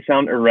it may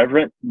sound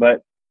irreverent,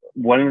 but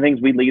one of the things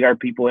we lead our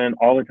people in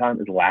all the time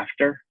is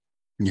laughter.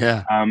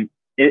 Yeah.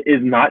 It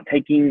is not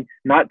taking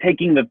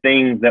the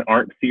things that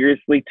aren't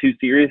too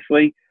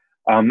seriously,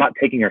 not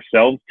taking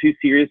ourselves too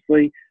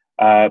seriously,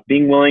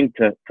 being willing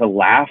to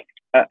laugh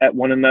at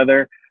one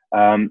another.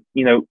 I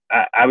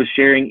was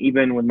sharing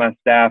even with my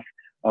staff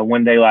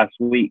one day last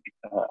week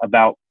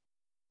about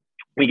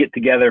we get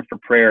together for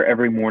prayer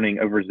every morning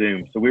over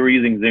Zoom. So we were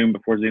using Zoom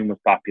before Zoom was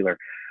popular.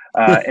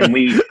 And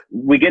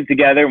we get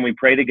together and we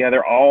pray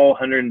together, all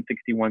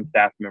 161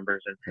 staff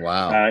members. And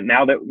wow.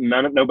 Now that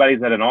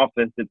nobody's at an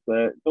office, it's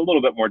a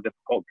little bit more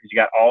difficult because you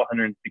got all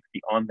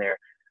 160 on there.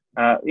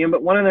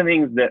 But one of the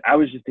things that I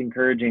was just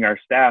encouraging our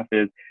staff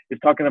is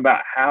talking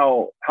about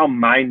how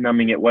mind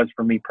numbing it was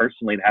for me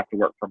personally to have to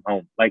work from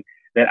home. Like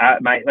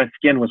that my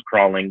skin was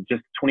crawling,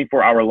 just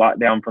 24-hour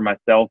lockdown for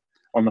myself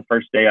on the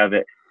first day of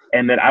it.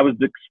 And that I was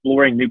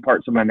exploring new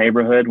parts of my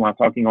neighborhood while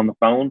talking on the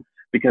phone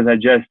because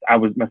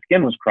my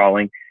skin was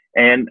crawling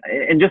and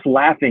just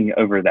laughing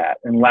over that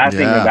and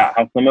laughing about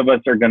how some of us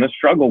are going to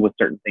struggle with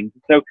certain things.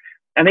 So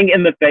I think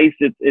in the face,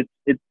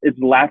 it's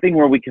laughing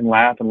where we can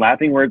laugh and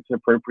laughing where it's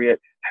appropriate,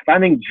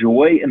 finding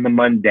joy in the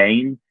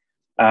mundane.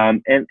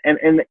 And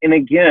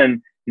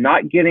again,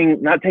 not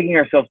taking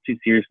ourselves too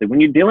seriously.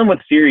 When you're dealing with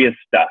serious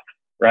stuff,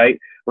 right?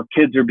 Where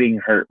kids are being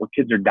hurt, where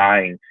kids are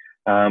dying,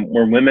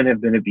 where women have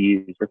been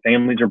abused, where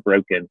families are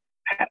broken.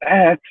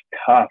 That's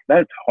tough.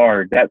 That's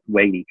hard. That's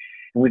weighty.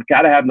 And we've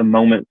got to have the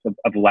moments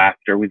of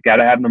laughter. We've got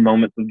to have the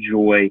moments of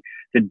joy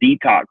to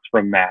detox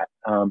from that.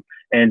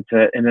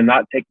 to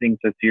not take things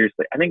so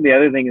seriously. I think the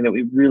other thing that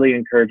we really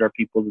encourage our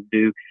people to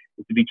do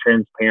is to be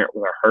transparent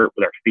with our hurt,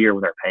 with our fear,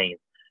 with our pain.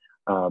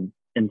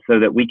 And so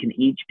that we can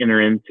each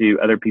enter into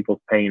other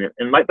people's pain.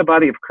 And like the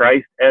body of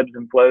Christ ebbs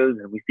and flows,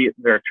 and we see it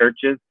in our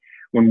churches,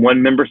 when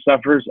one member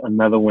suffers,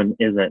 another one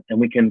isn't. And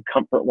we can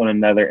comfort one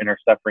another in our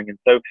suffering. And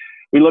so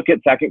we look at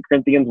 2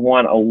 Corinthians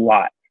 1 a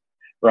lot,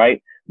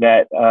 right?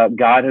 That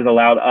God has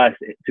allowed us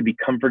to be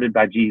comforted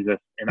by Jesus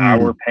in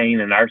our pain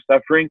and our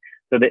suffering,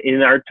 so that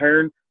in our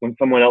turn, when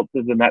someone else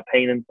is in that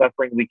pain and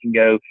suffering, we can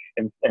go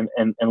and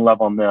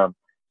love on them.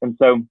 And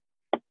so,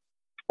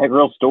 a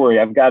real story,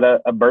 I've got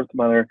a birth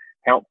mother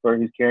counselor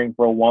who's caring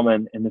for a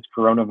woman in this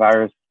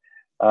coronavirus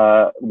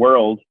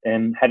world,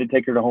 and had to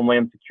take her to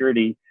Homeland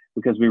Security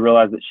because we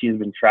realized that she has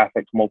been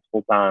trafficked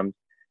multiple times,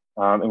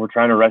 and we're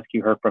trying to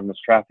rescue her from this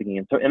trafficking.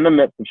 And so in the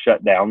midst of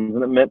shutdowns, in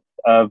the midst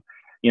of,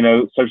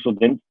 social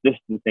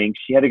distancing,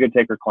 she had to go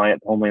take her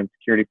client to Homeland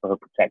Security for her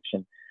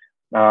protection.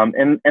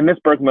 And this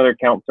birth mother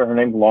counselor, her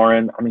name's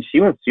Lauren. I mean, she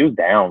was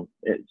down.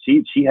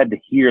 She had to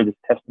hear this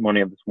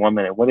testimony of this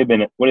woman and what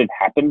had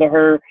happened to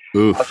her,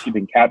 how she'd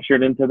been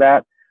captured into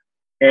that.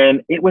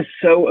 And it was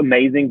so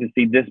amazing to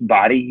see this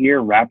body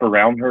here wrap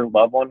around her,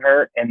 love on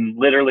her, and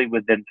literally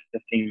within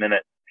 15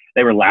 minutes,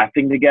 they were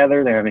laughing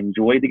together, they were having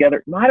joy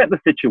together, not at the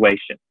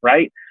situation,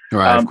 right?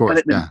 Right, of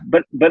course,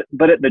 but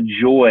at the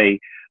joy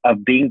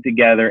of being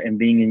together and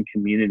being in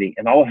community.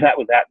 And all of that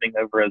was happening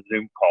over a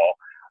Zoom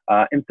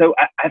call. And so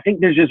I think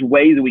there's just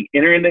ways that we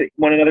enter into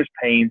one another's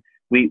pain.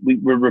 We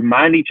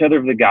remind each other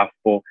of the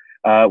gospel.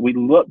 We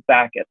look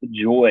back at the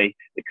joy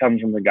that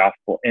comes from the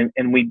gospel,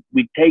 and we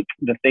take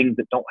the things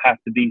that don't have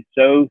to be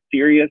so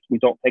serious. We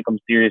don't take them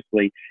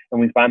seriously, and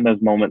we find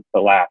those moments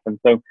to laugh. And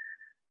so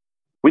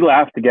we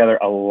laugh together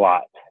a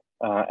lot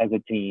as a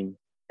team.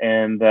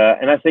 And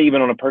I say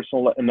even on a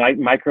personal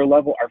micro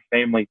level, our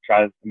family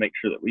tries to make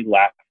sure that we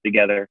laugh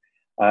together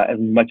as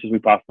much as we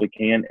possibly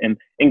can.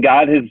 And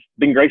God has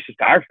been gracious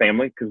to our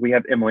family, because we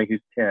have Emily,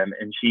 who's 10,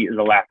 and she is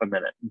a laugh a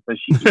minute. And so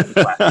she keeps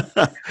us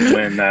laughing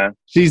when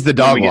she's the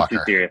dog when we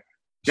walker. Get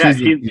too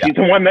serious. She's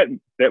the one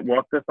that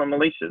walks us on the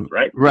leashes,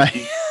 right?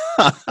 Right.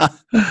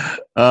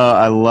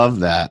 I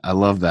love that.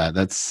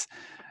 That's,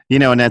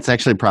 and that's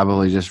actually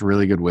probably just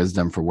really good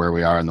wisdom for where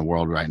we are in the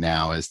world right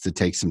now, is to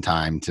take some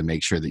time to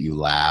make sure that you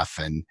laugh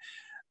and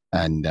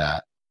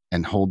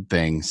hold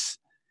things,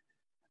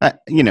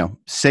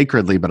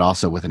 sacredly, but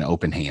also with an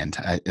open hand,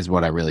 is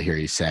what I really hear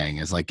you saying.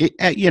 Is like,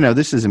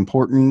 this is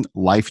important,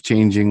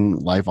 life-changing,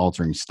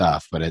 life-altering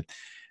stuff. But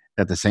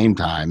at the same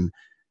time,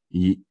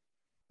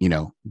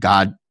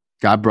 God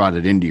brought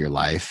it into your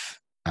life,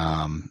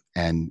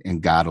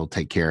 and God will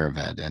take care of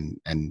it.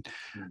 And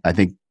I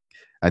think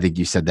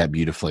you said that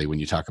beautifully when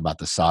you talk about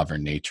the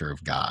sovereign nature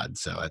of God.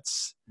 So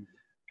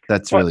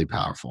that's really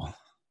powerful.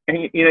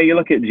 And you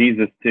look at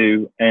Jesus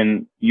too,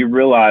 and you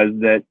realize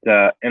that,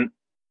 and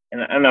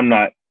I'm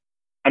not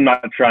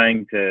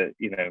trying to,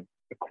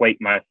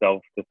 equate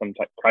myself to some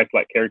type of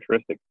Christ-like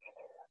characteristics.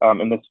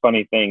 And this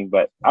funny thing,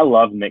 but I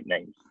love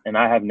nicknames, and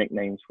I have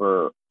nicknames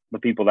for the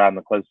people that I'm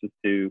the closest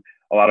to.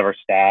 A lot of our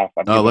staff.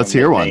 Let's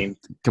hear one.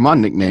 Come on,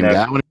 nickname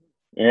guy.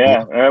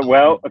 Yeah.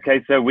 Well,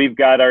 okay. So we've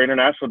got our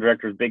international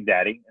director is Big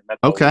Daddy, and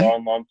that's a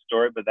long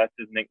story, but that's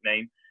his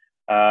nickname.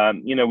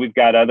 We've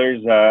got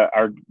others.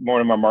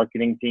 One of our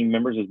marketing team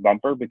members is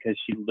Bumper, because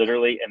she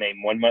literally in a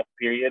 1 month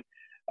period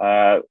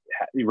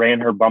ran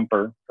her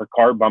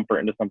car bumper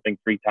into something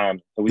 3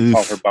 times. So we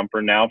call her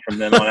Bumper now from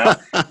then on out.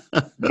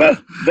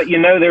 but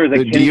there was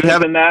a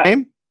kinship in that.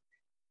 Name?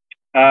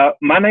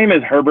 My name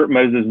is Herbert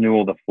Moses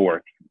Newell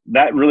IV.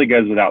 That really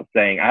goes without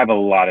saying. I have a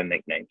lot of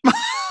nicknames.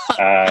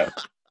 Herbert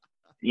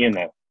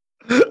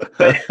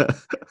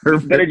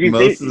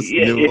Moses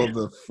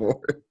Newell IV.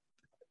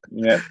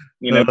 Yeah.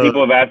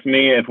 People have asked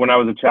me if when I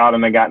was a child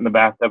and I got in the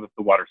bathtub, if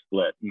the water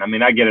split. And I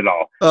mean, I get it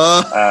all.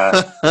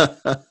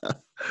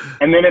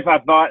 And then if I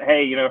thought,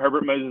 hey,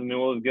 Herbert Moses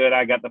Newell is good,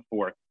 I got the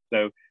 4th.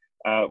 So,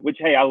 which,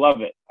 hey, I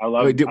love it.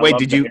 Do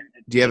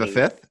you have a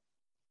 5th?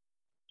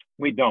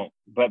 We don't,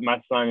 but my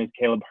son is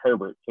Caleb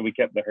Herbert, so we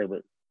kept the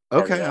Herbert.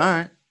 Okay, all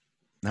right.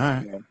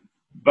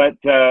 But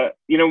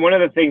one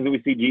of the things that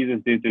we see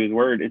Jesus do through His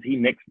Word is He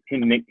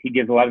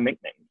gives a lot of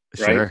nicknames,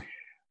 right? Sure.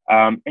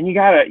 And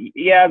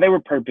they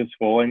were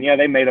purposeful, and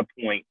they made a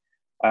point.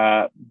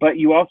 But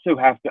you also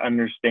have to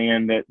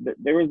understand that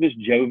there was this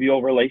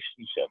jovial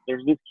relationship,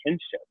 there's this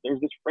kinship,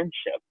 there's this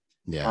friendship.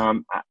 Yeah.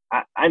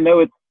 I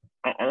know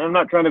I'm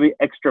not trying to be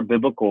extra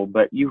biblical,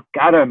 but you've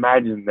got to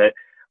imagine that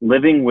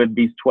living with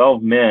these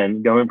 12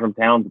 men going from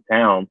town to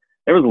town,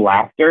 there was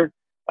laughter,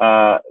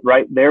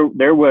 right? There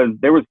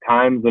was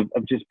times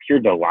of just pure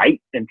delight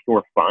and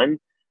pure fun.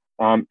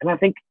 And I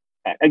think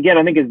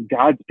as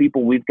God's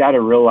people, we've got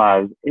to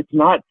realize it's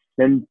not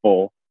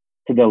sinful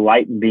to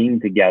delight in being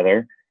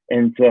together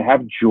and to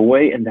have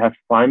joy and to have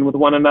fun with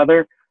one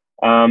another.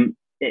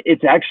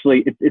 It's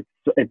actually,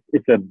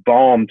 it's a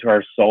balm to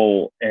our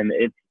soul, and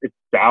it's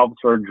salve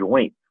to our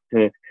joints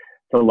to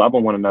love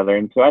on one another.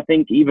 And so I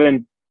think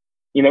even,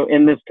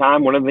 in this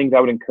time, one of the things I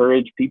would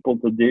encourage people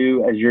to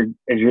do as you're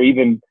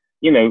even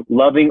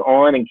loving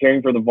on and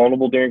caring for the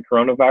vulnerable during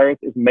coronavirus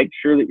is make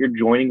sure that you're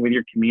joining with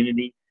your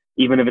community,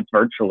 even if it's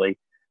virtually,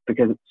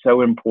 because it's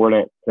so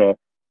important to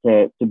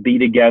be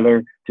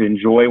together, to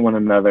enjoy one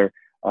another,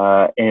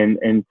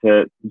 and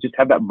to just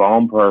have that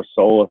balm for our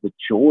soul of the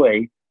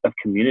joy of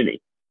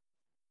community.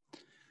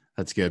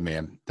 That's good,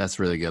 man. That's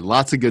really good.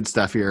 Lots of good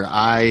stuff here.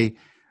 I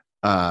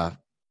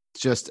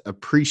just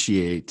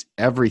appreciate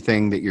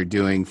everything that you're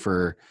doing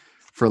for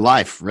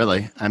life,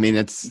 really. I mean,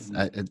 it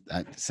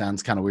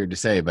sounds kind of weird to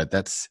say, but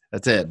that's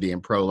it,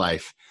 being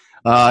pro-life.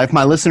 If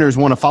my listeners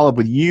want to follow up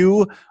with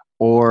you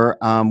or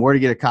where to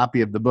get a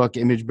copy of the book,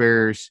 Image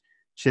Bearers,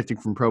 Shifting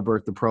from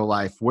Pro-Birth to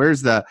Pro-Life,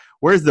 where's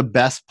the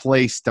best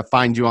place to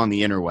find you on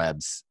the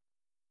interwebs?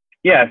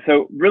 Yeah,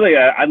 so really,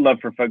 I'd love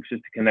for folks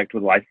just to connect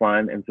with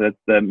Lifeline. And so that's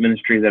the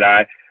ministry that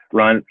I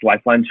run. It's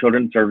Lifeline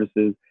Children's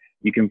Services.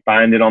 You can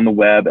find it on the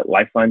web at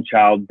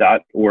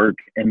lifelinechild.org.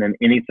 And then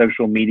any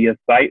social media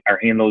site, our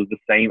handle is the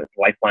same. It's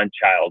Lifeline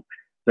Child.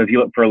 So if you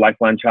look for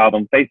Lifeline Child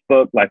on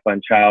Facebook,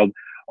 Lifeline Child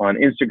on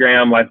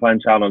Instagram, Lifeline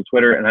Child on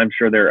Twitter, and I'm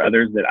sure there are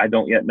others that I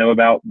don't yet know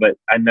about, but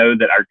I know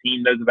that our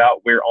team knows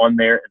about. We're on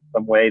there in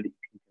some way that you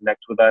can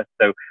connect with us.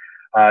 So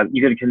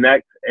you can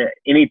connect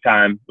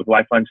anytime with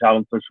Lifeline Child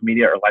on social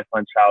media or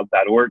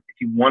lifelinechild.org.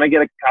 If you want to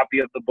get a copy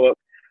of the book,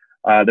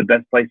 the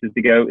best places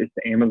to go is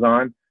to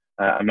Amazon.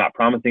 I'm not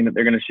promising that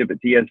they're going to ship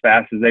it to you as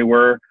fast as they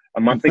were a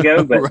month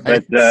ago, but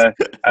Right.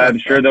 I'm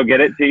sure they'll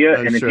get it to you.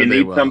 I'm and if sure you they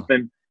need will.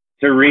 something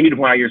to read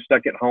while you're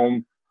stuck at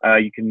home,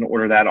 you can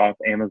order that off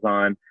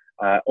Amazon,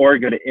 or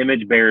go to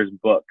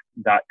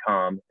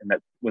imagebearersbook.com, and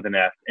that's with an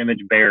S,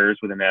 imagebearers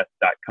with an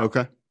S.com.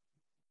 Okay,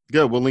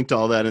 good. We'll link to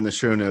all that in the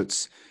show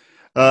notes.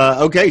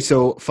 Okay,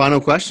 so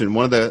final question.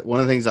 One of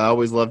the things I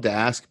always love to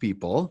ask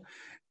people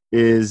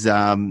is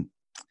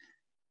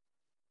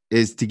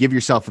to give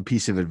yourself a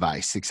piece of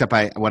advice. Except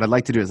what I'd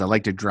like to do is I'd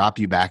like to drop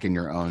you back in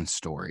your own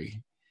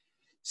story.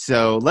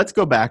 So let's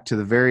go back to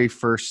the very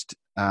first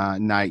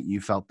night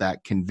you felt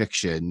that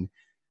conviction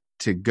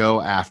to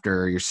go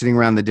after. You're sitting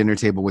around the dinner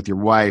table with your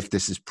wife.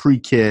 This is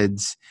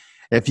pre-kids.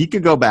 If you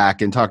could go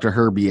back and talk to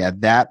Herbie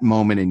at that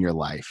moment in your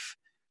life,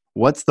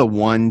 what's the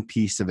one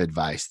piece of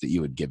advice that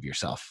you would give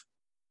yourself?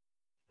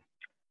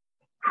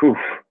 Whew.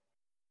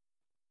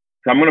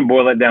 So I'm going to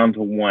boil it down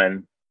to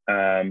one.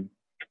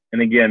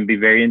 And again, be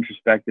very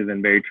introspective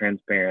and very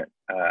transparent.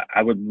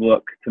 I would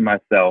look to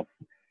myself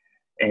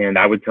and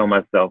I would tell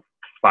myself,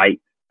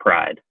 fight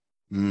pride.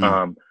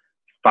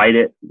 Fight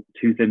it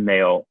tooth and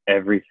nail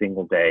every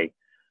single day.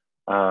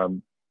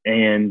 The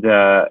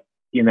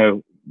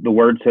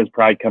word says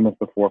pride cometh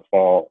before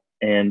fall.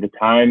 And the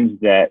times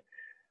that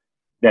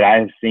I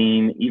have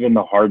seen, even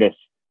the hardest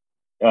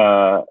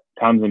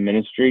times in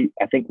ministry,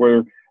 I think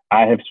where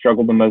I have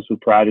struggled the most with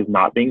pride is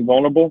not being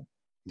vulnerable.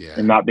 Yeah.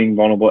 And not being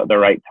vulnerable at the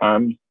right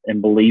times,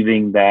 and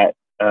believing that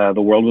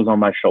the world was on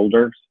my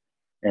shoulders,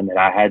 and that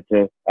I had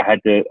to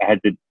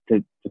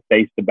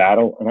face the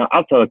battle. And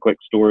I'll tell a quick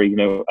story.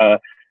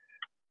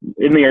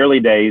 In the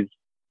early days,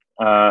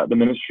 the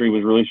ministry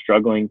was really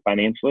struggling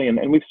financially,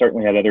 and we've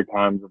certainly had other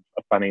times of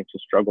financial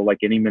struggle, like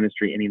any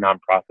ministry, any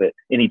nonprofit,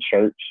 any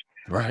church.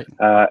 Right.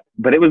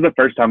 But it was the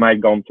first time I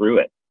had gone through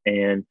it,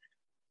 and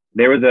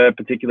there was a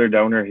particular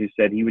donor who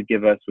said he would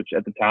give us, which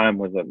at the time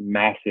was a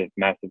massive,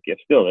 massive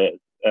gift, still is,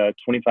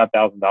 $25,000.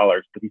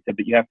 But he said,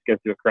 but you have to go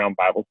through a Crown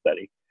Bible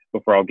study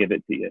before I'll give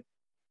it to you.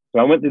 So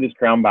I went through this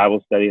Crown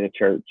Bible study at a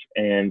church,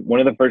 and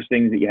one of the first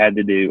things that you had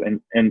to do,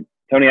 and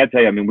Tony, I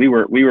tell you, I mean, we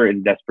were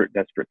in desperate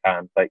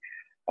times. Like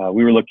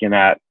we were looking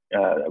at,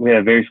 we had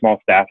a very small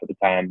staff at the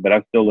time, but I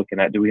was still looking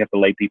at, do we have to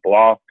lay people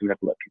off? Do we have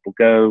to let people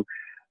go?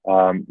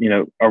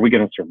 Are we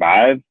going to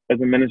survive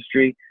as a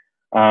ministry?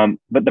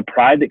 But the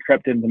pride that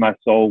crept into my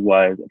soul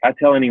was, if I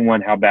tell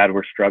anyone how bad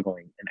we're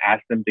struggling and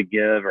ask them to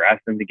give or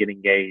ask them to get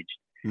engaged,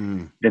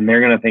 then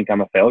they're going to think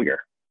I'm a failure.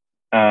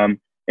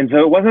 And so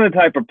it wasn't the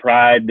type of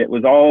pride that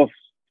was all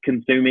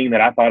consuming,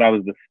 that I thought I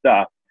was the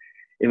stuff.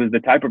 It was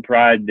the type of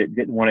pride that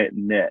didn't want to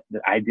admit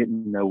that I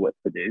didn't know what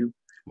to do,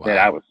 that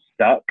I was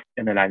stuck,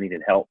 and that I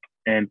needed help.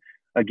 And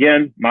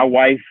again, my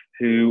wife,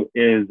 who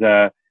is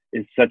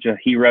such a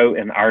hero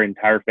in our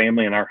entire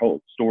family and our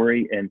whole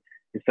story, and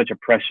is such a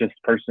precious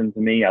person to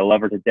me. I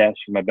love her to death.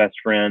 She's my best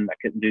friend. I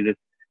couldn't do this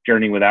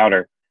journey without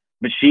her.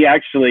 But she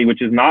actually,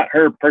 which is not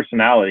her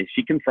personality,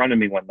 she confronted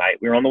me one night.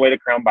 We were on the way to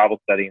Crown Bible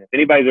Study. And if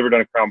anybody's ever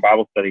done a Crown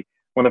Bible Study,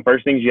 one of the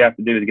first things you have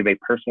to do is give a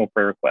personal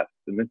prayer request.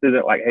 And this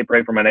isn't like, hey,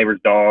 pray for my neighbor's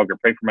dog or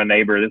pray for my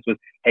neighbor. This was,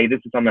 hey, this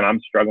is something I'm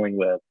struggling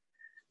with.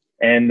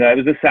 And it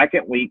was the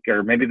second week,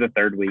 or maybe the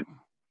third week.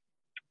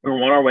 We were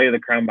on our way to the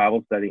Crown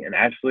Bible Study, and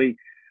Ashley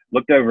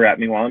looked over at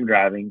me while I'm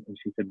driving, and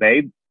she said,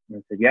 babe. And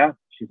I said, yeah.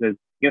 She says,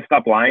 you gonna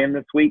stop lying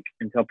this week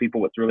and tell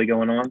people what's really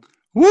going on?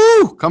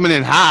 Woo! Coming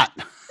in hot.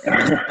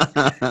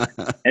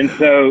 And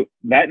so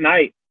that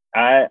night,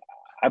 I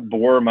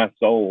bore my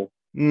soul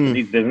to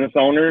these business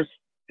owners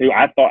who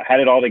I thought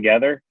had it all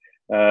together,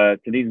 to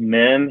these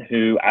men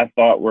who I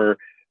thought were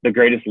the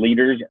greatest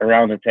leaders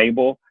around the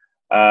table,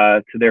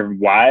 to their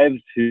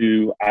wives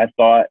who I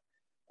thought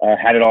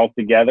had it all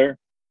together.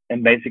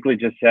 and basically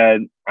just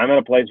said, I'm at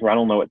a place where I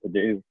don't know what to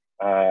do.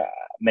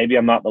 Maybe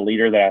I'm not the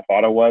leader that I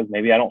thought I was.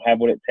 Maybe I don't have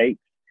what it takes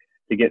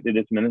to get through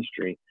this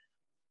ministry.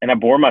 And I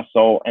bore my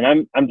soul.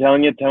 And I'm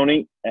telling you,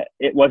 Tony,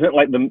 it wasn't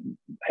like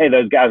hey,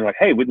 those guys were like,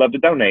 hey, we'd love to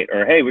donate,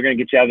 or hey, we're going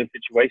to get you out of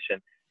this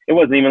situation. It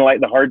wasn't even like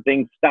the hard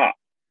things stopped.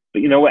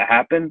 But you know what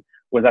happened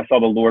was I saw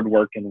the Lord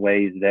work in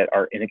ways that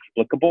are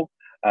inexplicable.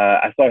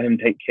 I saw him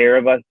take care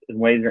of us in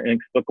ways that are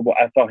inexplicable.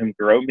 I saw him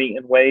grow me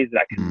in ways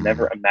that I could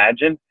never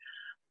imagine.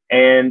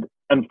 And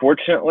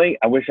unfortunately,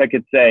 I wish I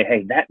could say,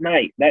 hey, that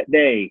night, that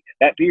day,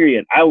 that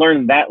period, I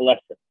learned that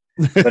lesson.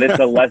 But it's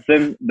a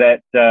lesson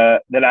that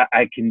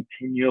I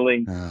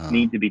continually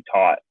need to be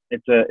taught.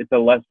 It's a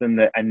lesson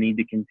that I need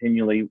to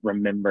continually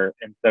remember.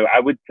 And so I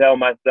would tell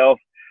myself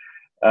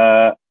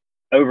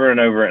over and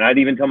over, and I'd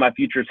even tell my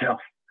future self,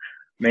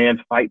 man,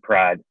 fight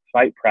pride,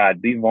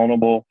 be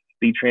vulnerable,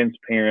 be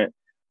transparent,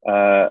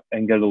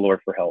 and go to the Lord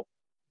for help.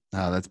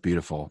 Oh, that's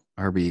beautiful.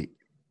 Herbie,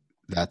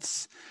 I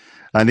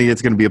think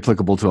it's going to be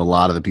applicable to a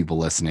lot of the people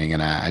listening.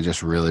 And I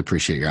just really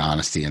appreciate your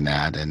honesty in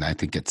that. And I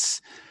think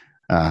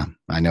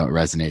I know it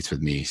resonates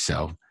with me.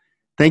 So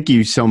thank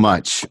you so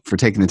much for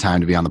taking the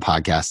time to be on the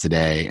podcast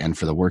today and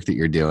for the work that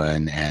you're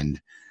doing. And,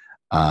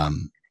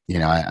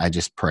 I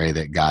just pray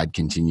that God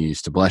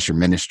continues to bless your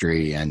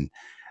ministry and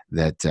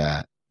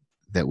that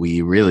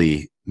we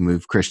really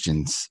move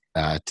Christians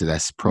to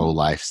this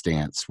pro-life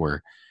stance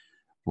where,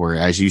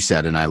 as you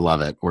said, and I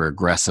love it, we're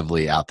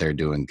aggressively out there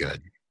doing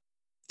good.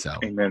 So,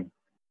 amen.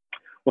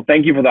 Well,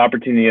 thank you for the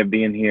opportunity of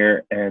being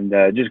here, and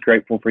just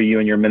grateful for you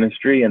and your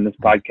ministry and this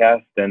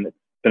podcast. And it's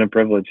been a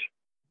privilege.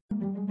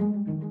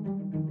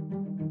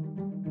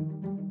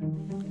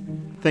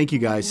 Thank you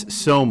guys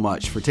so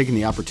much for taking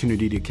the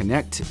opportunity to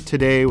connect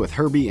today with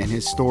Herbie and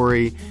his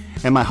story.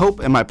 And my hope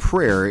and my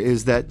prayer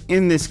is that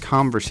in this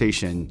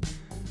conversation,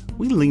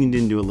 we leaned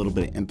into a little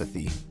bit of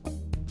empathy,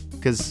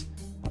 because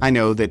I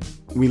know that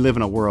we live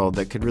in a world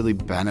that could really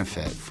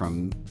benefit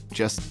from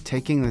just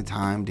taking the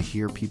time to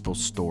hear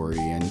people's story.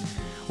 And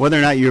whether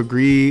or not you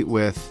agree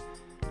with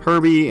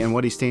Herbie and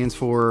what he stands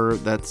for,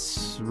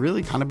 that's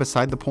really kind of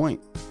beside the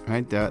point,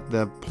 right?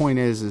 The point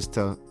is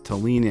to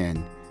lean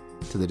in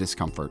to the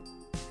discomfort.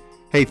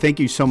 Hey, thank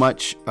you so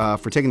much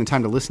for taking the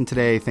time to listen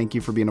today. Thank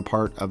you for being a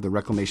part of the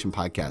Reclamation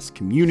Podcast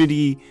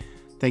community.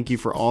 Thank you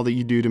for all that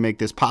you do to make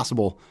this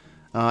possible.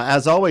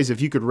 As always,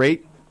 if you could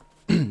rate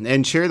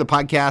and share the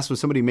podcast with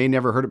somebody who may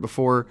never heard it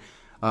before,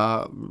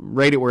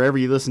 rate it wherever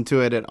you listen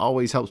to it. It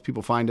always helps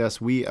people find us.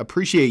 We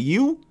appreciate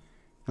you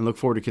and look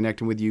forward to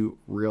connecting with you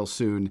real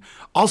soon.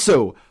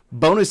 Also,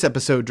 bonus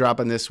episode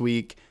dropping this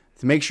week.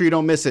 To make sure you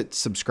don't miss it,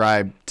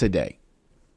 subscribe today.